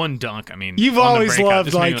 aggressive. That one dunk, I mean, You've on the always breakout, loved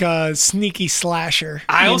just made like me- a sneaky slasher.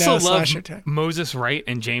 I also love slasher tech. Moses Wright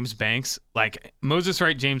and James Banks. Like Moses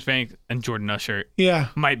Wright, James Banks, and Jordan Usher Yeah.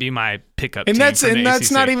 might be my pickup. And team that's from the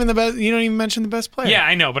ACC. not even the best. You don't even mention the best player. Yeah,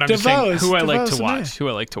 I know, but I'm just saying DeVos- who I like DeVos to and watch. that. Who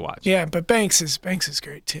I like to watch. Yeah, but Banks is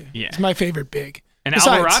great too. Yeah. It's my favorite big. And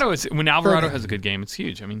Besides- Alvarado is when Alvarado Further. has a good game, it's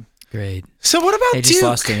huge. I mean, Great. So what about They Duke? just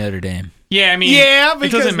lost to Notre Dame. yeah, I mean, Yeah, it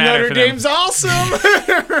because doesn't matter Notre for them. Dame's awesome. All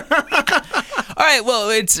right. Well,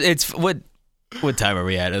 it's what time are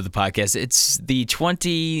we at of the podcast? It's the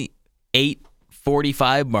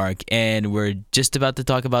 28:45 mark, and we're just about to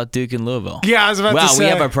talk about Duke and Louisville. Yeah, I was about to Wow, say. we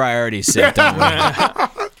have our priorities set, don't we?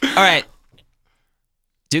 All right.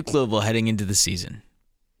 Duke Louisville heading into the season.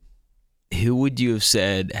 Who would you have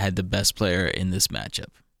said had the best player in this matchup?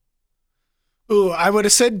 Ooh, I would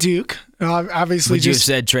have said Duke. Obviously, Would you have just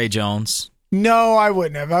said Trey Jones? no. I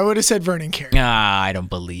wouldn't have. I would have said Vernon Carey. I don't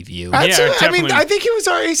believe you. That's Yeah, I mean, definitely. I think he was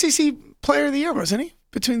our ACC Player of the Year, wasn't he?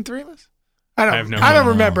 Between the three of us, I have no don't idea.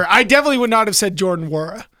 remember. I definitely would not have said Jordan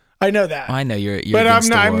Wara. I know that, I know you're but I'm against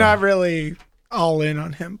the not. I'm war. not really all in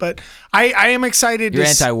on him. But I am excited. You're to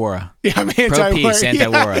anti-Wara. Yeah, I'm anti-war. peace,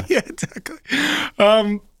 anti-Wara. Yeah, exactly.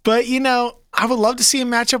 But I would love to see a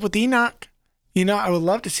matchup with Enoch. I would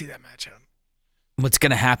love to see that matchup. What's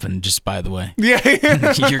going to happen, just by the way? Yeah.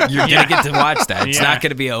 You're going to get to watch that. It's not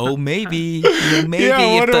going to be, maybe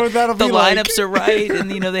Yeah, if that'll the be like. lineups are right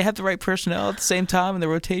and, they have the right personnel at the same time and the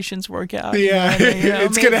rotations work out. Yeah,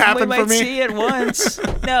 it's going to happen we for might me. see it once.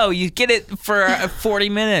 No, you get it for 40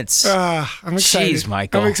 minutes. I'm excited. Jeez,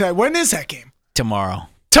 Michael. I'm excited. When is that game? Tomorrow.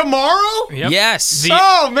 Tomorrow? Yep. Yes.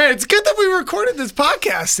 Oh, man, it's good that we recorded this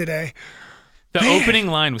podcast today. The opening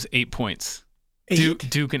line was 8 points. 8?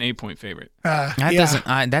 Duke an 8-point favorite.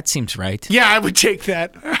 That seems right. Yeah, I would take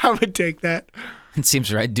that. It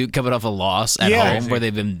seems right. Duke coming off a loss at Yeah. home where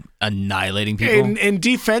they've been annihilating people. And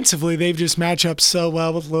defensively, they've just matched up so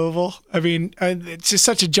well with Louisville. I mean, it's just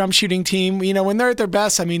such a jump shooting team. When they're at their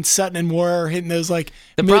best, I mean, Sutton and Moore are hitting those the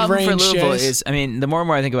mid-range problem for Louisville shows. is, the more and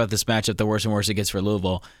more I think about this matchup, the worse and worse it gets for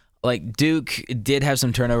Louisville. Like, Duke did have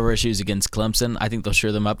some turnover issues against Clemson. I think they'll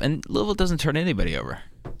sure them up. And Louisville doesn't turn anybody over.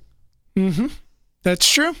 Mm-hmm. That's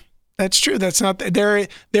true. That's not. They're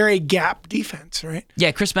a gap defense, right?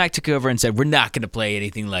 Yeah, Chris Mack took over and said, we're not going to play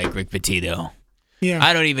anything like Rick Pitino. Yeah.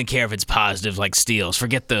 I don't even care if it's positive like steals.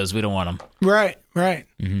 Forget those. We don't want them. Right.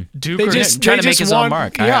 Duke They or just trying to make just his own want-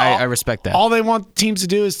 mark. yeah, I respect that. All they want teams to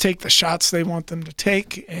do is take the shots they want them to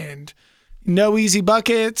take, and no easy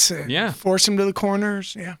buckets. And force them to the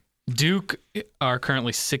corners. Yeah. Duke are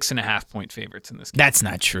currently 6.5-point favorites in this game. That's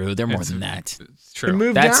not true. They're more than that. It's They true.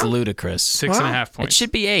 moved That's down. ludicrous. 6.5 It points.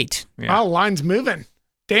 should be 8. Yeah. Oh, line's moving,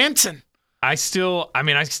 dancing. I still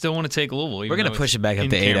want to take Louisville. We're going to push it back up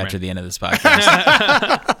to 8 Cameron. after the end of this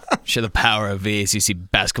podcast. Show the power of VACC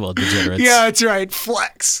basketball degenerates. Yeah, that's right.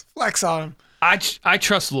 Flex on them. I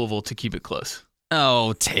trust Louisville to keep it close.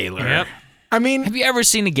 Oh, Taylor. Yep. I mean, Have you ever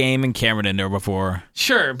seen a game in Cameron Indoor before?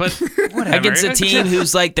 Sure, but whatever. Against a team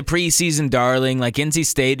who's like the preseason darling, like NC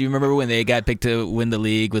State. Do you remember when they got picked to win the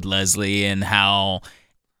league with Leslie and Howell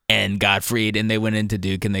and Gottfried, and they went into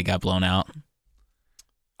Duke and they got blown out?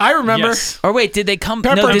 I remember. Yes. Or wait, did they come?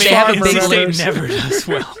 Pepper No, did they have a Farm big remembers. State never does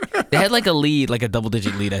well. They had like a lead, like a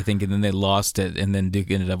double-digit lead, I think, and then they lost it, and then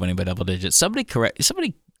Duke ended up winning by double digits. Somebody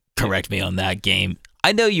correct me on that game.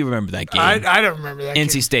 I know you remember that game. I don't remember that.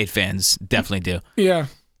 NC game. State fans definitely do. Yeah.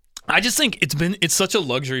 I just think it's such a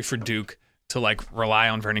luxury for Duke to like rely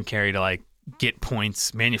on Vernon Carey to like get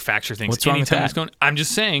points, manufacture things. What's wrong with Anytime he's that? going, I'm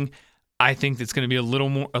just saying, I think it's going to be a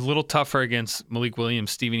little tougher against Malik Williams,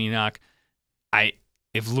 Steven Enoch.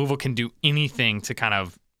 If Louisville can do anything to kind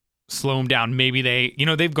of slow him down, maybe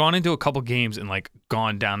they've gone into a couple games and like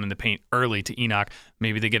gone down in the paint early to Enoch.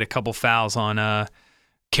 Maybe they get a couple fouls on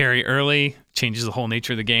Carey early, changes the whole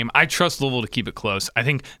nature of the game. I trust Louisville to keep it close. I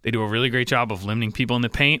think they do a really great job of limiting people in the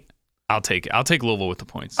paint. I'll take Louisville with the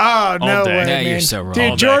points. Oh, no All day. way, Yeah, man. you're so wrong. All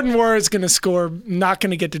Dude, day. Jordan Ward is going to score, not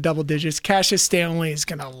going to get to double digits. Cassius Stanley is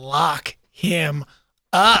going to lock him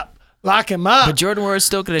up. Lock him up. But Jordan Ward is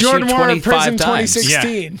still going to shoot Jordan Ward in 25 prison times. 26. Yeah,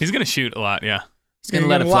 16. he's going to shoot a lot. Yeah. He's going to You're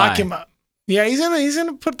let it gonna fly. lock him up. Yeah, he's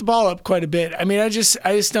gonna put the ball up quite a bit. I mean, I just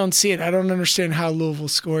don't see it. I don't understand how Louisville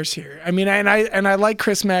scores here. I mean, I like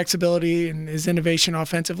Chris Mack's ability and his innovation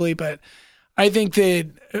offensively, but I think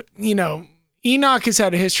that Enoch has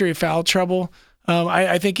had a history of foul trouble.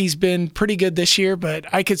 I think he's been pretty good this year, but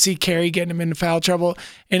I could see Carey getting him into foul trouble.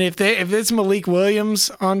 And if it's Malik Williams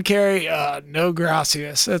on Carey, no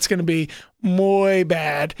gracias. That's going to be muy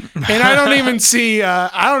bad. And I don't even see.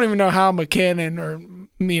 I don't even know how McCannon or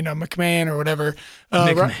McMahon or whatever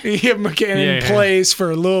McCannon plays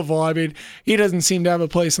for Louisville. I mean, he doesn't seem to have a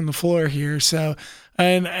place on the floor here. So.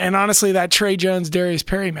 And honestly, that Trey Jones-Darius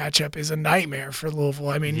Perry matchup is a nightmare for Louisville.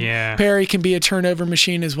 I mean, Perry can be a turnover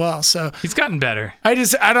machine as well. So He's gotten better. I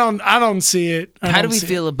don't see it. How do we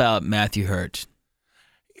feel about Matthew Hurt?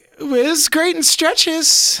 It was great in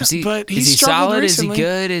stretches, but is he struggled solid? recently.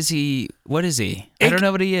 Is he good? What is he? I don't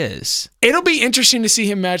know what he is. It'll be interesting to see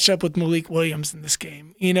him match up with Malik Williams in this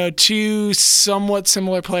game. Two somewhat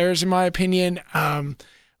similar players, in my opinion.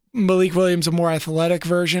 Malik Williams, a more athletic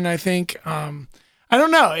version, I think. I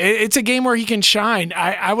don't know. It's a game where he can shine.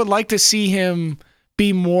 I would like to see him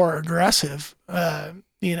be more aggressive.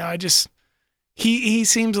 He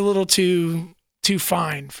seems a little too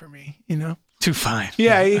fine for me, Too fine.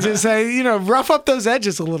 Yeah, he just rough up those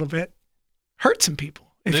edges a little bit. Hurt some people,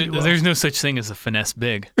 if you will. There's no such thing as a finesse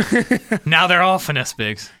big. Now they're all finesse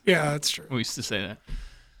bigs. Yeah, that's true. We used to say that.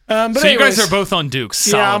 But so anyways, you guys are both on Duke.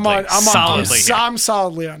 Solidly. Yeah, I'm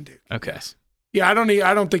solidly on Duke. Okay. Yeah, I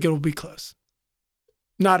don't think it'll be close.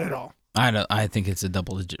 Not at all. I think it's a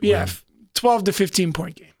double digit. Yeah, win. 12 to 15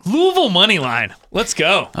 point game. Louisville money line. Let's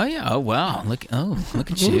go. Oh yeah. Oh wow. Look at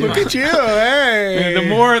you. Look at you. Hey.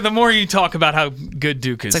 The more you talk about how good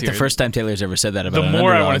Duke is, It's like here, the first time Taylor's ever said that about The an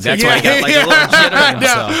more I underdog. wanna That's take- why I got like a little jittering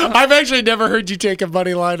himself. No, I've actually never heard you take a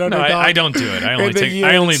money line No, underdog. I don't do it.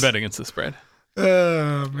 I only bet against the spread.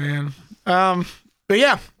 Oh man. But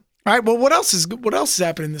yeah. All right. Well, what else is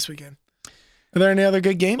happening this weekend? Are there any other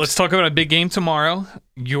good games? Let's talk about a big game tomorrow.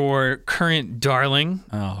 Your current darling,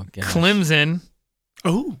 Oh god. Clemson,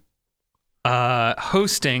 Oh.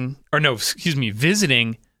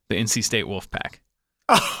 visiting the NC State Wolfpack.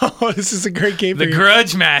 Oh, this is a great game. The for you.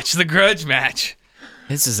 grudge match.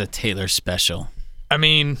 This is a Taylor special. I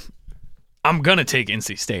mean, I'm gonna take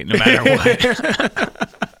NC State no matter what.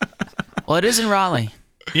 Well, it is in Raleigh.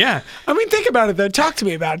 Yeah. I mean, think about it though. Talk to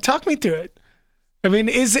me about it. Talk me through it. I mean,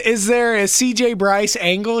 is there a CJ Bryce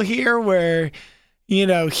angle here where,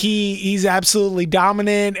 he's absolutely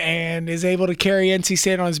dominant and is able to carry NC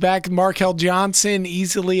State on his back? Markel Johnson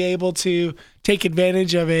easily able to take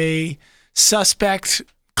advantage of a suspect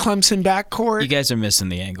Clemson backcourt. You guys are missing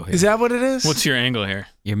the angle here. Is that what it is? What's your angle here?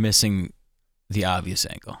 You're missing the obvious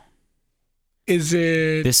angle. Is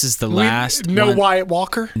it? This is the last No one. Wyatt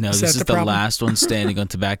Walker? No, this is the problem? last one standing on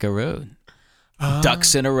Tobacco Road.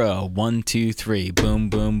 Ducks in a row. 1, 2, 3. Boom,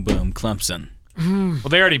 boom, boom. Clemson. Well,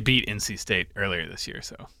 they already beat NC State earlier this year,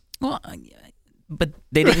 so. Well, but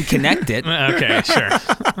they didn't connect it. Okay, sure.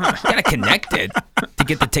 Gotta connect it to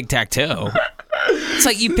get the tic-tac-toe. It's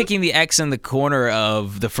like you picking the X in the corner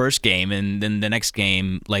of the first game, and then the next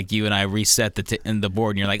game, like you and I reset the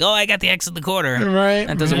board, and you're like, oh, I got the X in the corner. Right.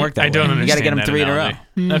 That doesn't work that way. I don't understand. You gotta get them that 3 in a row.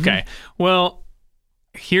 analogy. Okay. Well,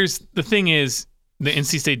 here's the thing is the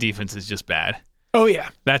NC State defense is just bad. Oh, yeah.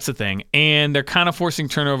 That's the thing. And they're kind of forcing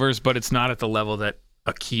turnovers, but it's not at the level that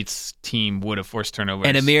a Keats team would have forced turnovers.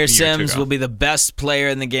 And Amir a year or two Sims ago. will be the best player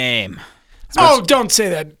in the game. Oh, don't say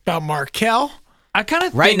that about Markel. I kind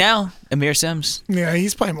of Right now, Amir Sims. Yeah,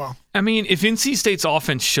 he's playing well. I mean, if NC State's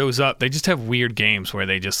offense shows up, they just have weird games where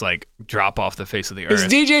they just like drop off the face of the Is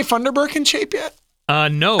earth. DJ Funderburk in shape yet?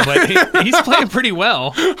 No, but he's playing pretty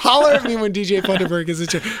well. Holler at me when DJ Funderburk is in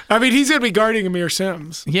shape. I mean, he's going to be guarding Amir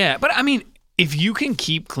Sims. Yeah, but I mean, if you can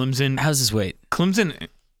keep Clemson, How's his weight? Clemson,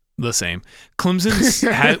 the same.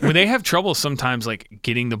 Clemson's when they have trouble sometimes like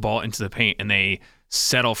getting the ball into the paint and they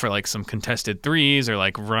settle for like some contested threes or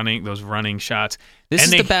like running shots. This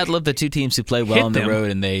and is the battle of the two teams who play well hit on the them.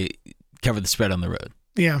 road and they cover the spread on the road.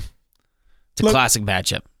 Yeah. It's a classic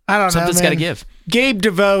matchup. I don't know. Something's man. got to give. Gabe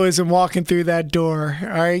DeVoe isn't walking through that door. All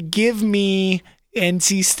right. Give me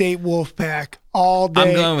NC State Wolfpack all day.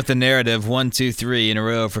 I'm going with the narrative 1, 2, 3 in a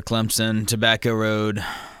row for Clemson, Tobacco Road,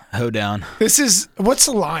 hoedown. What's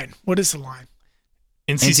the line? What is the line?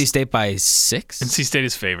 NC State by 6? NC State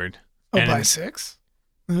is favored. Oh, And- by 6?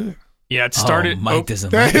 Yeah, it started. Mike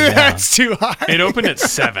doesn't like it now. That's too high. It opened at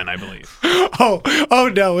 7, I believe. Oh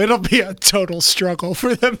no, it'll be a total struggle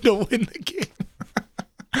for them to win the game.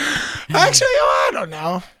 Actually, I don't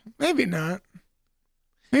know. Maybe not.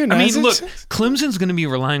 Maybe not. I Is mean, it look, 6? Clemson's going to be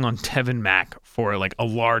relying on Tevin Mack for like a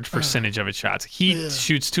large percentage of its shots. He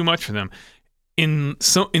shoots too much for them. In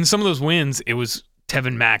some of those wins, it was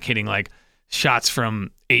Tevin Mack hitting like shots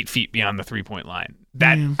from 8 feet beyond the 3-point line.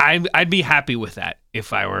 That I'd be happy with that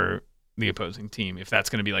if I were the opposing team. If that's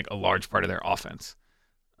going to be like a large part of their offense.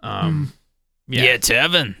 Yeah.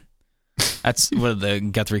 Tevin. That's one of the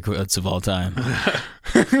Guthrie quotes of all time.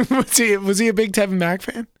 Was he a big Tevin Mack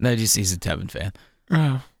fan? No, he's a Tevin fan.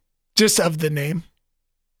 Oh, just of the name.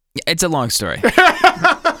 It's a long story.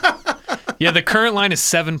 Yeah, the current line is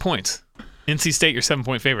 7 points. NC State, your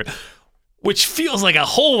 7-point favorite, which feels like a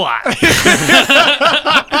whole lot.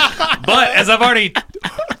 But as I've already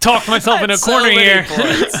talked myself in a corner here,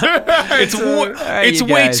 it's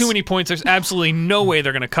way too many points. There's absolutely no way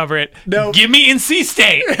they're going to cover it. No. Give me NC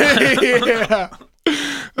State. Yeah.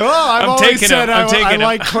 Oh, I've always taking said him. I'm taking I him.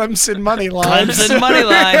 like Clemson money lines. Clemson money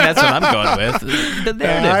line. That's what I'm going with. The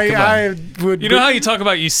narrative. Come on. I would. You know how you talk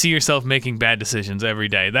about you see yourself making bad decisions every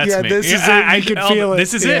day? That's Yeah, me. this is it. You can feel it.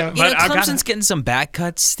 This is Yeah. it. You know, But I've got Clemson's getting some back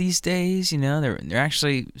cuts these days. You know, they're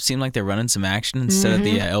actually seem like they're running some action instead of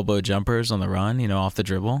the elbow jumpers on the run. You know, off the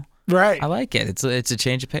dribble. right. I like it. It's a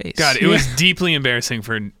change of pace. God, it was deeply embarrassing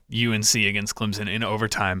for UNC against Clemson in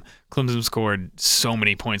overtime. Clemson scored so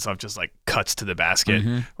many points off just like cuts to the basket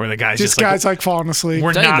where the guys just guys like falling asleep.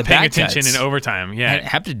 We're Tell you, not the paying back attention cuts. in overtime. Yeah. It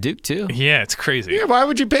happened to Duke too. Yeah, it's crazy. Yeah, why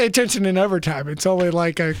would you pay attention in overtime? It's only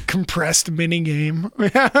like a compressed mini game.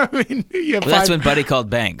 I mean, you have Well, that's five- when Buddy called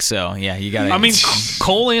bank. So yeah, you got to. I mean,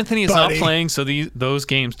 Cole Anthony is Buddy. not playing, so those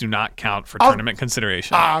games do not count for tournament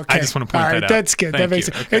consideration. Okay. I just want to point All right, that out. That's good. Thank that makes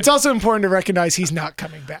you. sense. Okay. It's also important to recognize he's not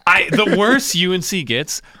coming back. The worse UNC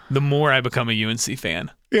gets, the more I become a UNC fan.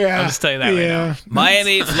 Yeah. I'll just tell you that right now.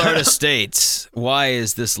 Miami, Florida State. Why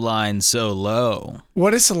is this line so low?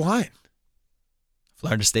 What is the line?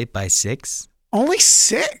 Florida State by 6. Only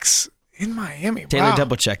 6 in Miami. Taylor, wow.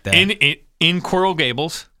 double check that. In Coral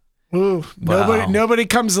Gables. Ooh, Wow. nobody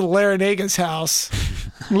comes to Larinaga's house,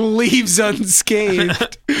 leaves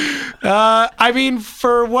unscathed. I mean,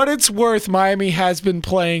 for what it's worth, Miami has been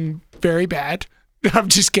playing very bad. I'm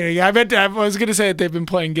just kidding. I was going to say that they've been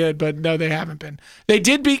playing good, but no, they haven't been. They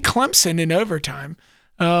did beat Clemson in overtime.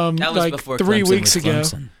 That was like before 3 Clemson weeks was ago.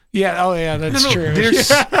 Clemson. Yeah. Oh, yeah. That's true.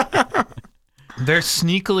 They're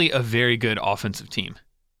sneakily a very good offensive team.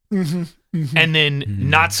 Mm-hmm. And then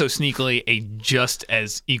not so sneakily a just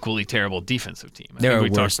as equally terrible defensive team. They're a we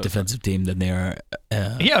talked worse about defensive team than they are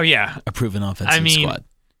yeah. a proven offensive squad.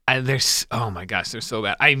 Oh my gosh, they're so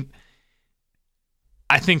bad. I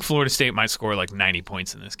think Florida State might score like 90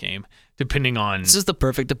 points in this game, depending on. This is the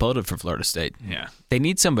perfect opponent for Florida State. Yeah. They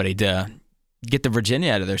need somebody to get the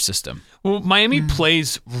Virginia out of their system. Well, Miami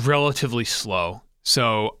plays relatively slow,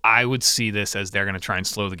 so I would see this as they're going to try and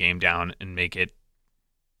slow the game down and make it,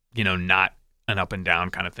 not an up and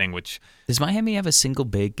down kind of thing. Which Does Miami have a single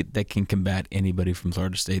big that can combat anybody from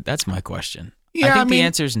Florida State? That's my question. Yeah, I think I mean, the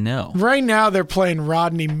answer is no. Right now, they're playing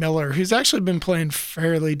Rodney Miller, who's actually been playing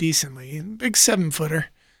fairly decently. Big 7-footer.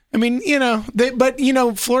 I mean,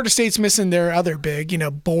 Florida State's missing their other big,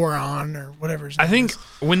 Boron or whatever his name I think is.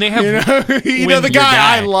 when they have, The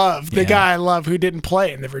guy I love, Yeah. guy I love who didn't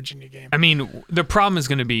play in the Virginia game. I mean, the problem is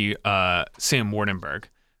going to be Sam Wardenberg.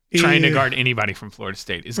 Trying to Yeah. guard anybody from Florida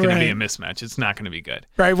State is going to be a Right. mismatch. It's not going to be good.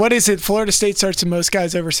 Right. What is it? Florida State starts the most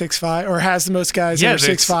guys over 6'5", or has the most guys Yeah, over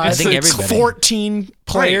it's- 6'5". I think It's everybody. 14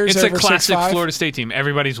 players It's a over classic 6'5". Florida State team.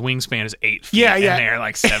 Everybody's wingspan is 8 feet. Yeah, yeah. And they're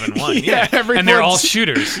like 7'1". Yeah, And they're all everyone's-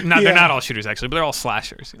 shooters. Yeah. They're not all shooters, actually, but they're all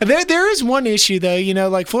slashers. There is one issue, though.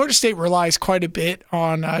 Like Florida State relies quite a bit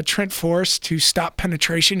on Trent Forrest to stop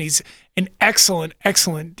penetration. He's an excellent You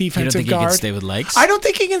don't defensive think guard. he can stay with Likes? I don't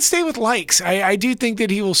think he can stay with Likes. I do think that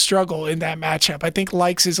he will struggle in that matchup. I think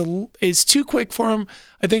Likes is too quick for him.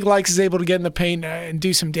 I think Likes is able to get in the paint and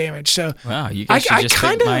do some damage. So Wow, you guys should just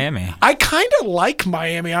pick Miami. I kind of like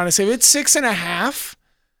Miami, honestly. If it's 6.5,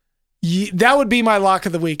 that would be my lock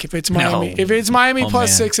of the week. If it's Miami, No. if it's Miami Oh,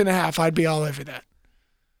 plus man. 6.5, I'd be all over that.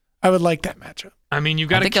 I would like that matchup. I mean, you've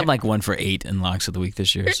I got think to. I'm like 1 for 8 in locks of the week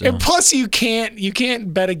this year. So. And plus, you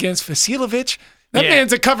can't bet against Vasilovic. That Yeah.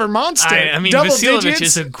 man's a cover monster. I mean, double Vasilovic digits.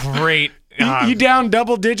 is a great. You down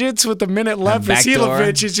double digits with a minute left. backdoor.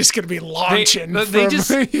 Vasilovic is just going to be launching they from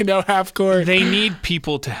just- half court. They need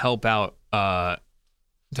people to help out.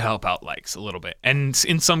 Likes a little bit, and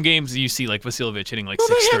in some games you see like Vasilovic hitting like Well,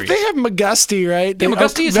 6 they threes. have McGusty, right? Yeah,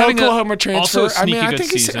 McGusty is having Oklahoma transfer. also a sneaky good I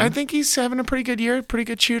season. think he's having a pretty good year, pretty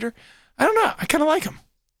good shooter. I don't know. I kind of like him.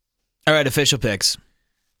 All right, official picks.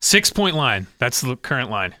 6-point line. That's the current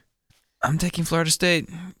line. I'm taking Florida State.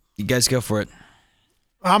 You guys go for it.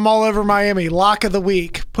 I'm all over Miami. Lock of the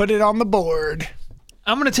week. Put it on the board.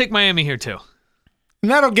 I'm going to take Miami here too.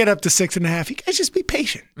 And that'll get up to 6.5. You guys just be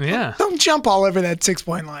patient. Yeah. Don't jump all over that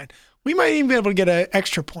 6-point line. We might even be able to get an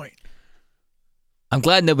extra point. I'm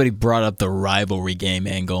glad nobody brought up the rivalry game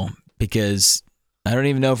angle because I don't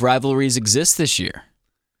even know if rivalries exist this year.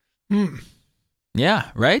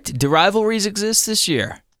 Yeah, right? Do rivalries exist this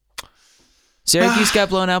year? Syracuse got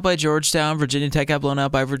blown out by Georgetown. Virginia Tech got blown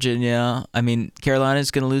out by Virginia. I mean,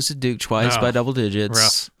 Carolina's going to lose to Duke twice by double digits.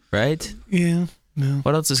 Rough. Right? Yeah. No.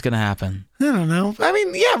 What else is going to happen? I don't know. I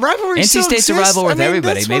mean, yeah, rivalries NC still State's a exist. rival with I mean,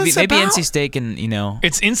 everybody. that's what Maybe it's maybe about. NC State can,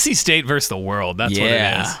 It's NC State versus the world. That's what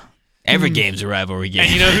it is. Every game's a rivalry game.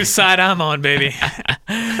 And you know whose side I'm on, baby.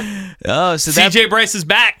 Oh, so that CJ Bryce is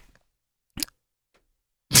back.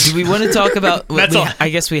 do we want to talk about? That's all. I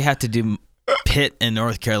guess we have to do Pitt and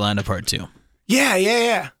North Carolina part 2.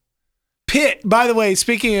 Yeah. Pitt, by the way,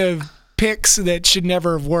 speaking of picks that should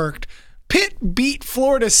never have worked, Pitt beat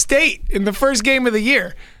Florida State in the first game of the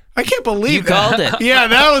year. I can't believe You that. called it. Yeah,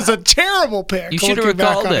 that was a terrible pick. You should have looking back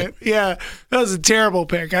recalled on it. Yeah, that was a terrible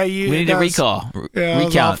pick. We need a recall. Yeah, that was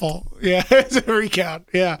Recount. awful. Yeah, it's a recount.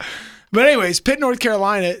 Yeah. But anyways, Pitt, North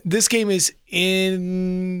Carolina, this game is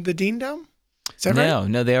in the Dean Dome? Is that right?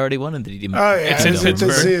 No, they already won in the DD. Oh, yeah. It's in at the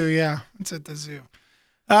Pittsburgh. zoo, yeah. It's at the zoo.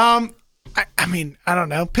 I mean, I don't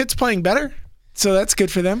know. Pitt's playing better, so that's good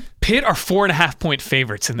for them. Pitt are 4.5-point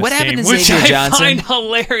favorites in this What happened game, to which Xavier I Johnson? find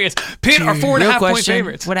hilarious. Pitt are Dude. 4.5-point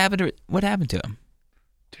favorites. What happened to him?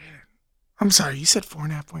 I'm sorry, you said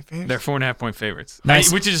 4.5-point favorites? They're 4.5-point favorites.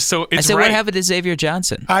 Nice. Which is so. It's I said, right. what happened to Xavier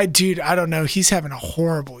Johnson? I don't know. He's having a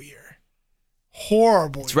horrible year.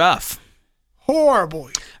 Horrible. It's rough. Horrible.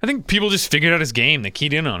 I think people just figured out his game. They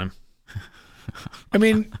keyed in on him. I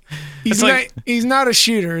mean, he's It's like- he's not a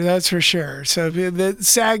shooter, that's for sure. So the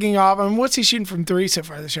sagging off. I mean, what's he shooting from three so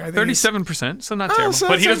far this year? I think it's- 37%, so not Oh, terrible. so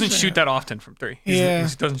But he that's doesn't not shoot bad. that often from three. Yeah.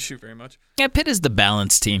 He doesn't shoot very much. Yeah, Pitt is the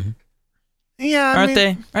balanced team, Yeah, I aren't mean,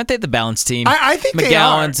 they? Aren't they the balanced team? I think they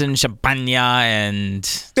are. McGowan's and Champagne and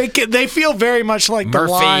They feel very much like the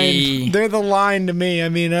Murphy. line. They're the line to me. I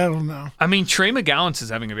mean, I don't know. I mean, Trey McGowan's is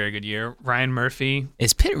having a very good year. Ryan Murphy.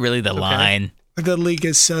 is Pitt really the line? The league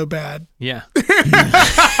is so bad. Yeah.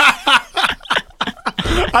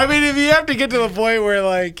 I mean, if you have to get to the point where,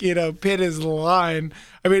 like, you know, Pitt is the line,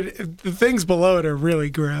 I mean, the things below it are really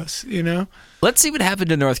gross, you know? Let's see what happened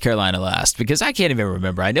to North Carolina last, because I can't even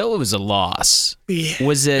remember. I know it was a loss. Yeah.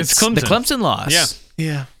 Was it It's Clemson. the Clemson loss? Yeah.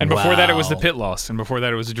 Yeah. And before that, it was the Wow. Pitt loss. And before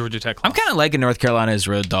that, it was the Georgia Tech loss. I'm kind of liking North Carolina's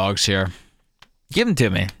road dogs here. Give them to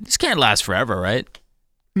me. This can't last forever, right?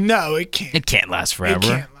 No, it can't. It can't last forever. It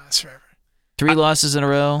can't last forever. 3 losses in a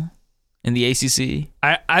row in the ACC.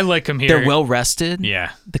 I like him here. They're well rested.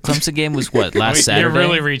 Yeah. The Clemson game was what, last Saturday? You're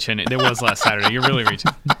really reaching it. It was last Saturday. You're really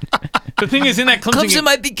reaching. The thing is, in that Clemson Clemson game,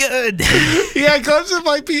 might be good. Yeah, Clemson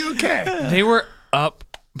might be okay. they were up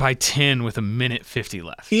by 10 with 1:50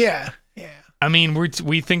 left. Yeah. Yeah. I mean,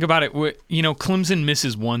 we think about it. Clemson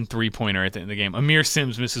misses 1 3-pointer at the end of the game. Amir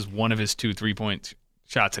Sims misses one of his 2 3-point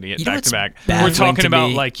shots that he hit You know back to back. what's We're baffling talking to about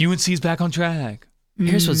me? like UNC's back on track.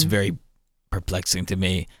 Here's what's very perplexing to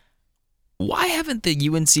me. Why haven't the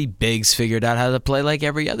UNC bigs figured out how to play like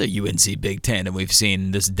every other UNC Big Ten? And we've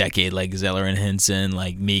seen this decade like Zeller and Henson,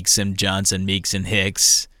 like Meeks and Johnson, Meeks and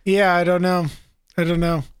Hicks. Yeah, I don't know.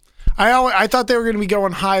 I thought they were going to be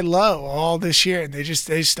going high-low all this year, and they just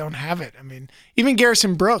don't have it. I mean, even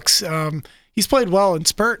Garrison Brooks, he's played well in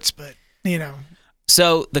spurts, but, you know.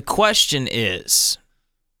 So the question is,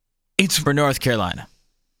 it's for North Carolina.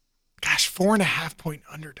 Gosh, 4.5-point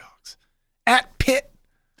underdogs at Pitt.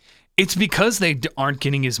 It's because they aren't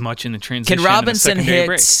getting as much in the transition. Can Robinson and the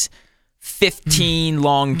secondary hit 15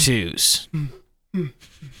 long twos?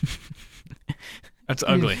 That's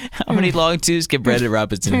ugly. How many long twos can Brandon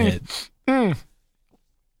Robinson hit? Oh,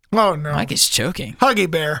 no. Mike is choking. Huggy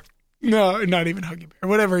Bear. No, not even Huggy Bear.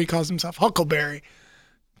 Whatever he calls himself. Huckleberry.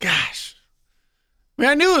 Gosh. I mean,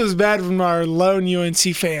 I knew it was bad when our lone UNC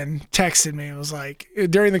fan texted me. It was like,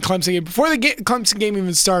 during the Clemson game, before the Clemson game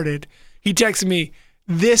even started, he texted me,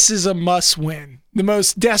 "This is a must win. The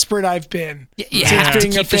most desperate I've been You since have to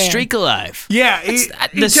being a keep the fan." streak alive. Yeah. The he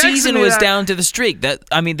texted season me was that. down to the streak. The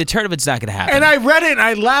tournament's not going to happen. And I read it and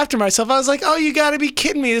I laughed to myself. I was like, oh, you got to be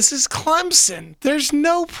kidding me. This is Clemson. There's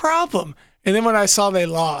no problem. And then when I saw they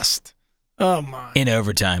lost, oh my. in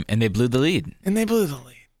overtime, and they blew the lead. And they blew the lead.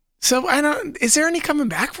 So is there any coming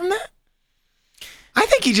back from that? I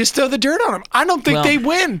think you just throw the dirt on them. I don't think Well, they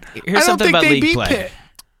win. here's I don't something think about they league beat play. Pitt.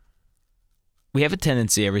 We have a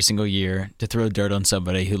tendency every single year to throw dirt on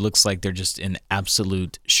somebody who looks like they're just in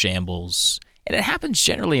absolute shambles. And it happens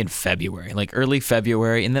generally in February, like early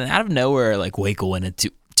February. And then out of nowhere, like Wake will win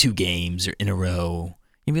two games in a row.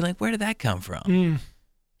 You'd be like, where did that come from?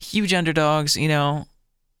 Huge underdogs, and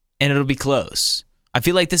it'll be close. I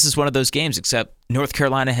feel like this is one of those games, except North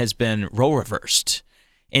Carolina has been role reversed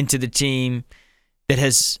into the team that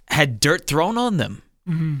has had dirt thrown on them.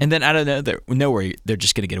 And then out of nowhere, they're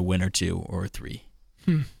just going to get a win or 2 or 3.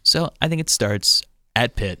 So I think it starts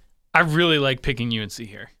at Pitt. I really like picking UNC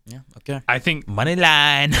here. Yeah, okay. I think Money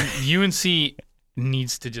line. UNC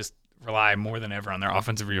needs to just rely more than ever on their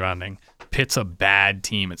offensive rebounding. Pitt's a bad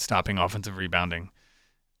team at stopping offensive rebounding.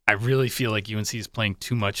 I really feel like UNC is playing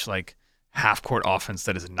too much like half-court offense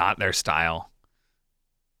that is not their style.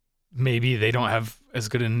 Maybe they don't have as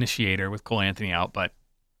good an initiator with Cole Anthony out, but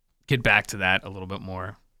get back to that a little bit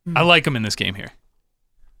more. I like them in this game here.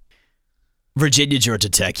 Virginia, Georgia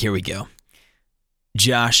Tech. Here we go.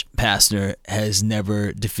 Josh Pastner has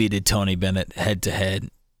never defeated Tony Bennett head-to-head,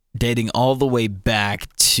 dating all the way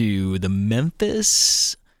back to the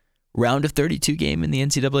Memphis round of 32 game in the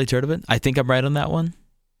NCAA tournament. I think I'm right on that one.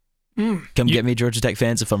 Come get me, Georgia Tech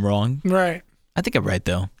fans, if I'm wrong. Right. I think I'm right,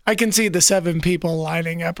 though. I can see the 7 people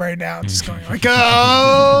lining up right now, just going like,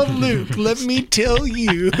 "Oh, Luke, let me tell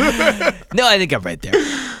you." No, I think I'm right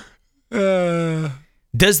there.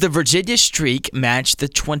 Does the Virginia streak match the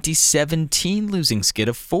 2017 losing skid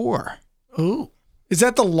of 4? Ooh. Is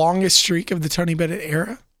that the longest streak of the Tony Bennett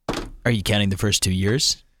era? Are you counting the first 2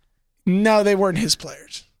 years? No, they weren't his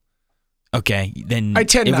players. Okay, then I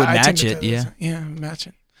tend it to, would I tend match to it, do yeah. this. Yeah, match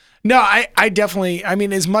it. No, I definitely, I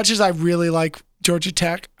mean, as much as I really like Georgia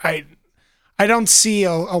Tech, I don't see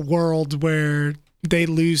a world where they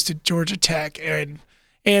lose to Georgia Tech and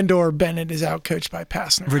or Bennett is outcoached by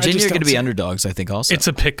Pastner. Virginia are going to be see it. underdogs, I think, also. It's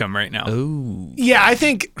a pick 'em right now. Ooh. Yeah, I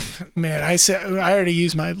think, man, I already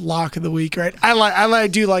used my lock of the week, right? I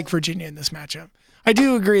do like Virginia in this matchup. I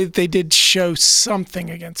do agree that they did show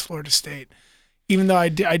something against Florida State, even though I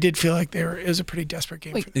did feel like it was a pretty desperate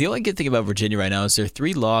game. The only good thing about Virginia right now is their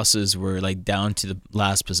 3 losses were like down to the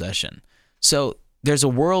last possession. So there's a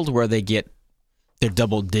world where they get their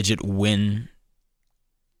double-digit win.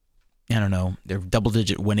 I don't know, their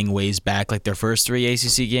double-digit winning ways back, like their first 3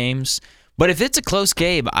 ACC games. But if it's a close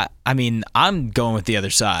game, I mean, I'm going with the other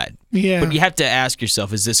side. Yeah. But you have to ask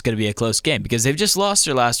yourself, is this going to be a close game? Because they've just lost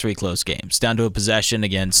their last 3 close games, down to a possession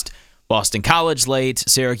against Boston College late.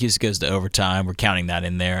 Syracuse goes to overtime. We're counting that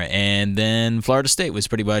in there. And then Florida State was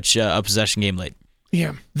pretty much a possession game late.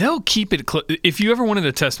 Yeah. They'll keep it close. If you ever wanted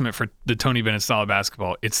a testament for the Tony Bennett style of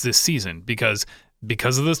basketball, it's this season because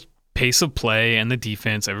of this pace of play and the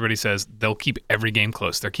defense. Everybody says they'll keep every game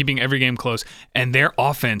close. They're keeping every game close, and their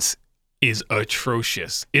offense is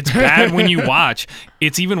atrocious. It's bad when you watch.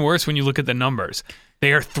 It's even worse when you look at the numbers.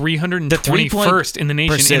 They are 321st in the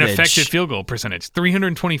nation in effective field goal percentage.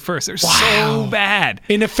 321st. They're so bad.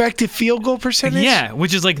 In effective field goal percentage? Yeah,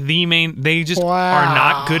 which is like the main. They just are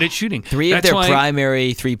not good at shooting. 3 of their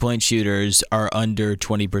primary 3-point shooters are under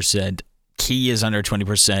 20%. Key is under 20%.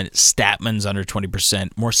 Statman's under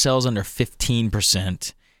 20%. Morcell's under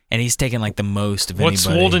 15%. And he's taken like the most of anybody. What's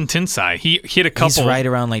Wolden Tinsai? He hit a couple. He's right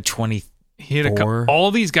around like 24. He hit a couple. All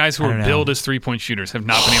these guys who are billed as 3-point shooters have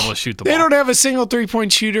not been able to shoot the ball. They don't have a single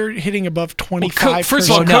 3-point shooter hitting above 25%. First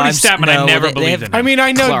of all, Cody Statman, I never believed in him. I mean,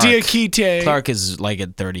 I know Clark. Diakite. Clark is like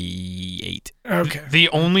at 38. Okay. The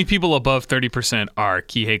only people above 30% are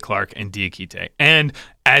Kihei Clark and Diakite. And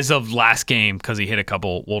as of last game, because he hit a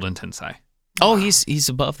couple, Wolden Tinsai. Oh, he's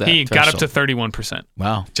above that. He got up to threshold. 31%.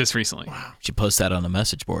 Wow. Just recently. Wow. Should post that on the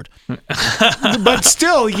message board. But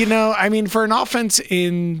still, I mean, for an offense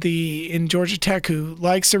in Georgia Tech who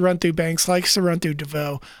likes to run through Banks, likes to run through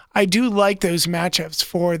DeVoe, I do like those matchups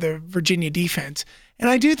for the Virginia defense. And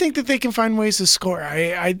I do think that they can find ways to score.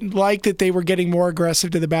 I like that they were getting more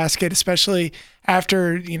aggressive to the basket, especially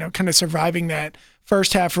after, kind of surviving that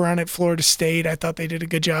first half run at Florida State. I thought they did a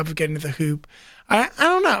good job of getting to the hoop. I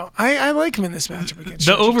don't know. I like him in this matchup against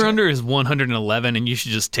The Georgia over-under is 111, and you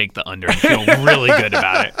should just take the under and feel really good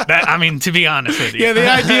about it. To be honest with you. Yeah,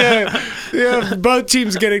 the idea of both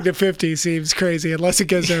teams getting to 50 seems crazy unless it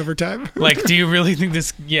goes to overtime. Like, do you really think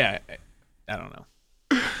this? Yeah, I don't know.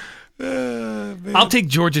 I'll take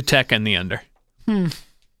Georgia Tech and the under. Who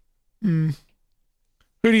do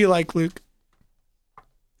you like, Luke?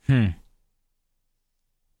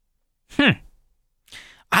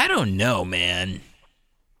 I don't know, man.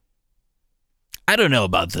 I don't know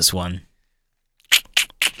about this one.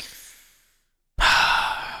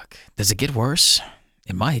 Does it get worse?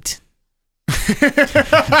 It might.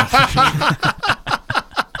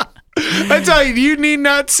 I tell you need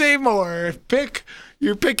not say more.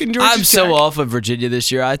 You're picking Georgia Tech. I'm so off of Virginia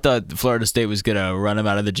this year. I thought Florida State was going to run them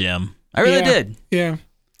out of the gym. I really did. Yeah.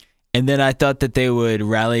 And then I thought that they would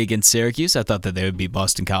rally against Syracuse. I thought that they would beat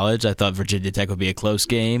Boston College. I thought Virginia Tech would be a close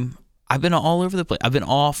game. I've been all over the place. I've been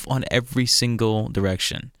off on every single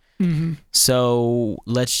direction. Mm-hmm. So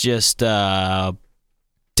let's just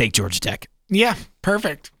take Georgia Tech. Yeah,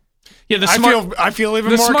 perfect. Yeah, I feel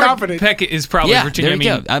even more confident. Pick is probably Virginia.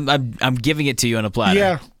 There you go. I'm giving it to you on a platter.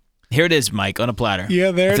 Yeah. Here it is, Mike, on a platter.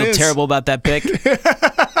 Yeah, there it is. I feel terrible about that pick.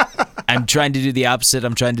 I'm trying to do the opposite.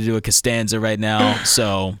 I'm trying to do a Costanza right now.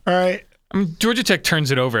 So, all right. Georgia Tech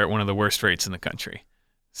turns it over at one of the worst rates in the country.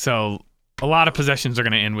 So a lot of possessions are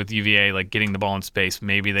going to end with UVA like getting the ball in space.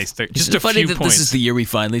 Maybe they start just a few points. This is the year we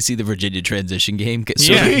finally see the Virginia transition game come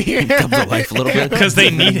to life a little bit because they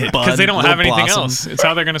need it because they don't have anything else. It's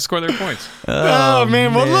how they're going to score their points. Oh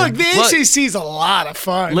man! Well, look, the ACC is a lot of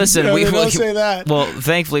fun. Listen, we don't say that. Well,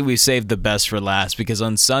 thankfully we saved the best for last because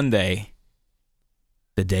on Sunday,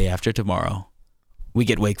 the day after tomorrow, we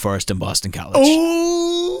get Wake Forest and Boston College.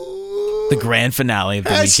 Ooh. The grand finale of the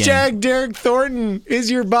weekend. Hashtag Derek Thornton, is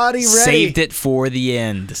your body ready? Saved it for the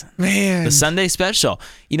end. Man. The Sunday special.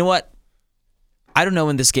 You know what? I don't know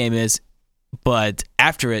when this game is. But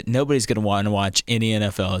after it, nobody's going to want to watch any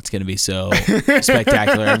NFL. It's going to be so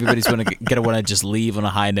spectacular. Everybody's going to want to just leave on a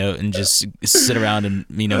high note and just sit around and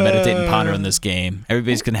meditate and ponder on this game.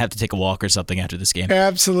 Everybody's going to have to take a walk or something after this game.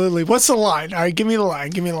 Absolutely. What's the line? All right, give me the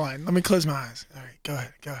line. Let me close my eyes. All right, go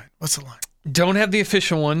ahead. What's the line? Don't have the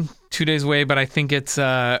official one 2 days away, but I think it's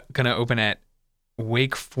going to open at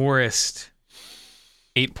Wake Forest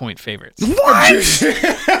 8-point favorites. What?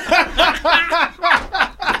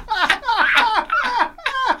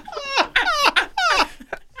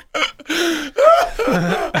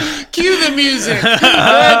 Cue the music.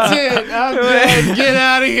 That's it. I'm done. Get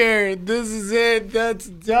out of here. This is it. That's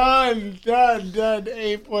done.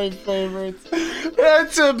 8-point favorites.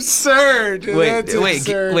 That's absurd. Wait.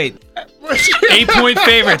 8-point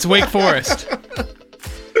favorites, Wake Forest.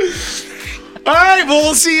 All right, well,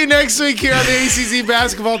 we'll see you next week here on the ACC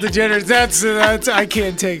Basketball Degenerates. That's I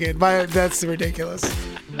can't take it. That's ridiculous.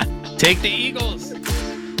 Take the Eagles.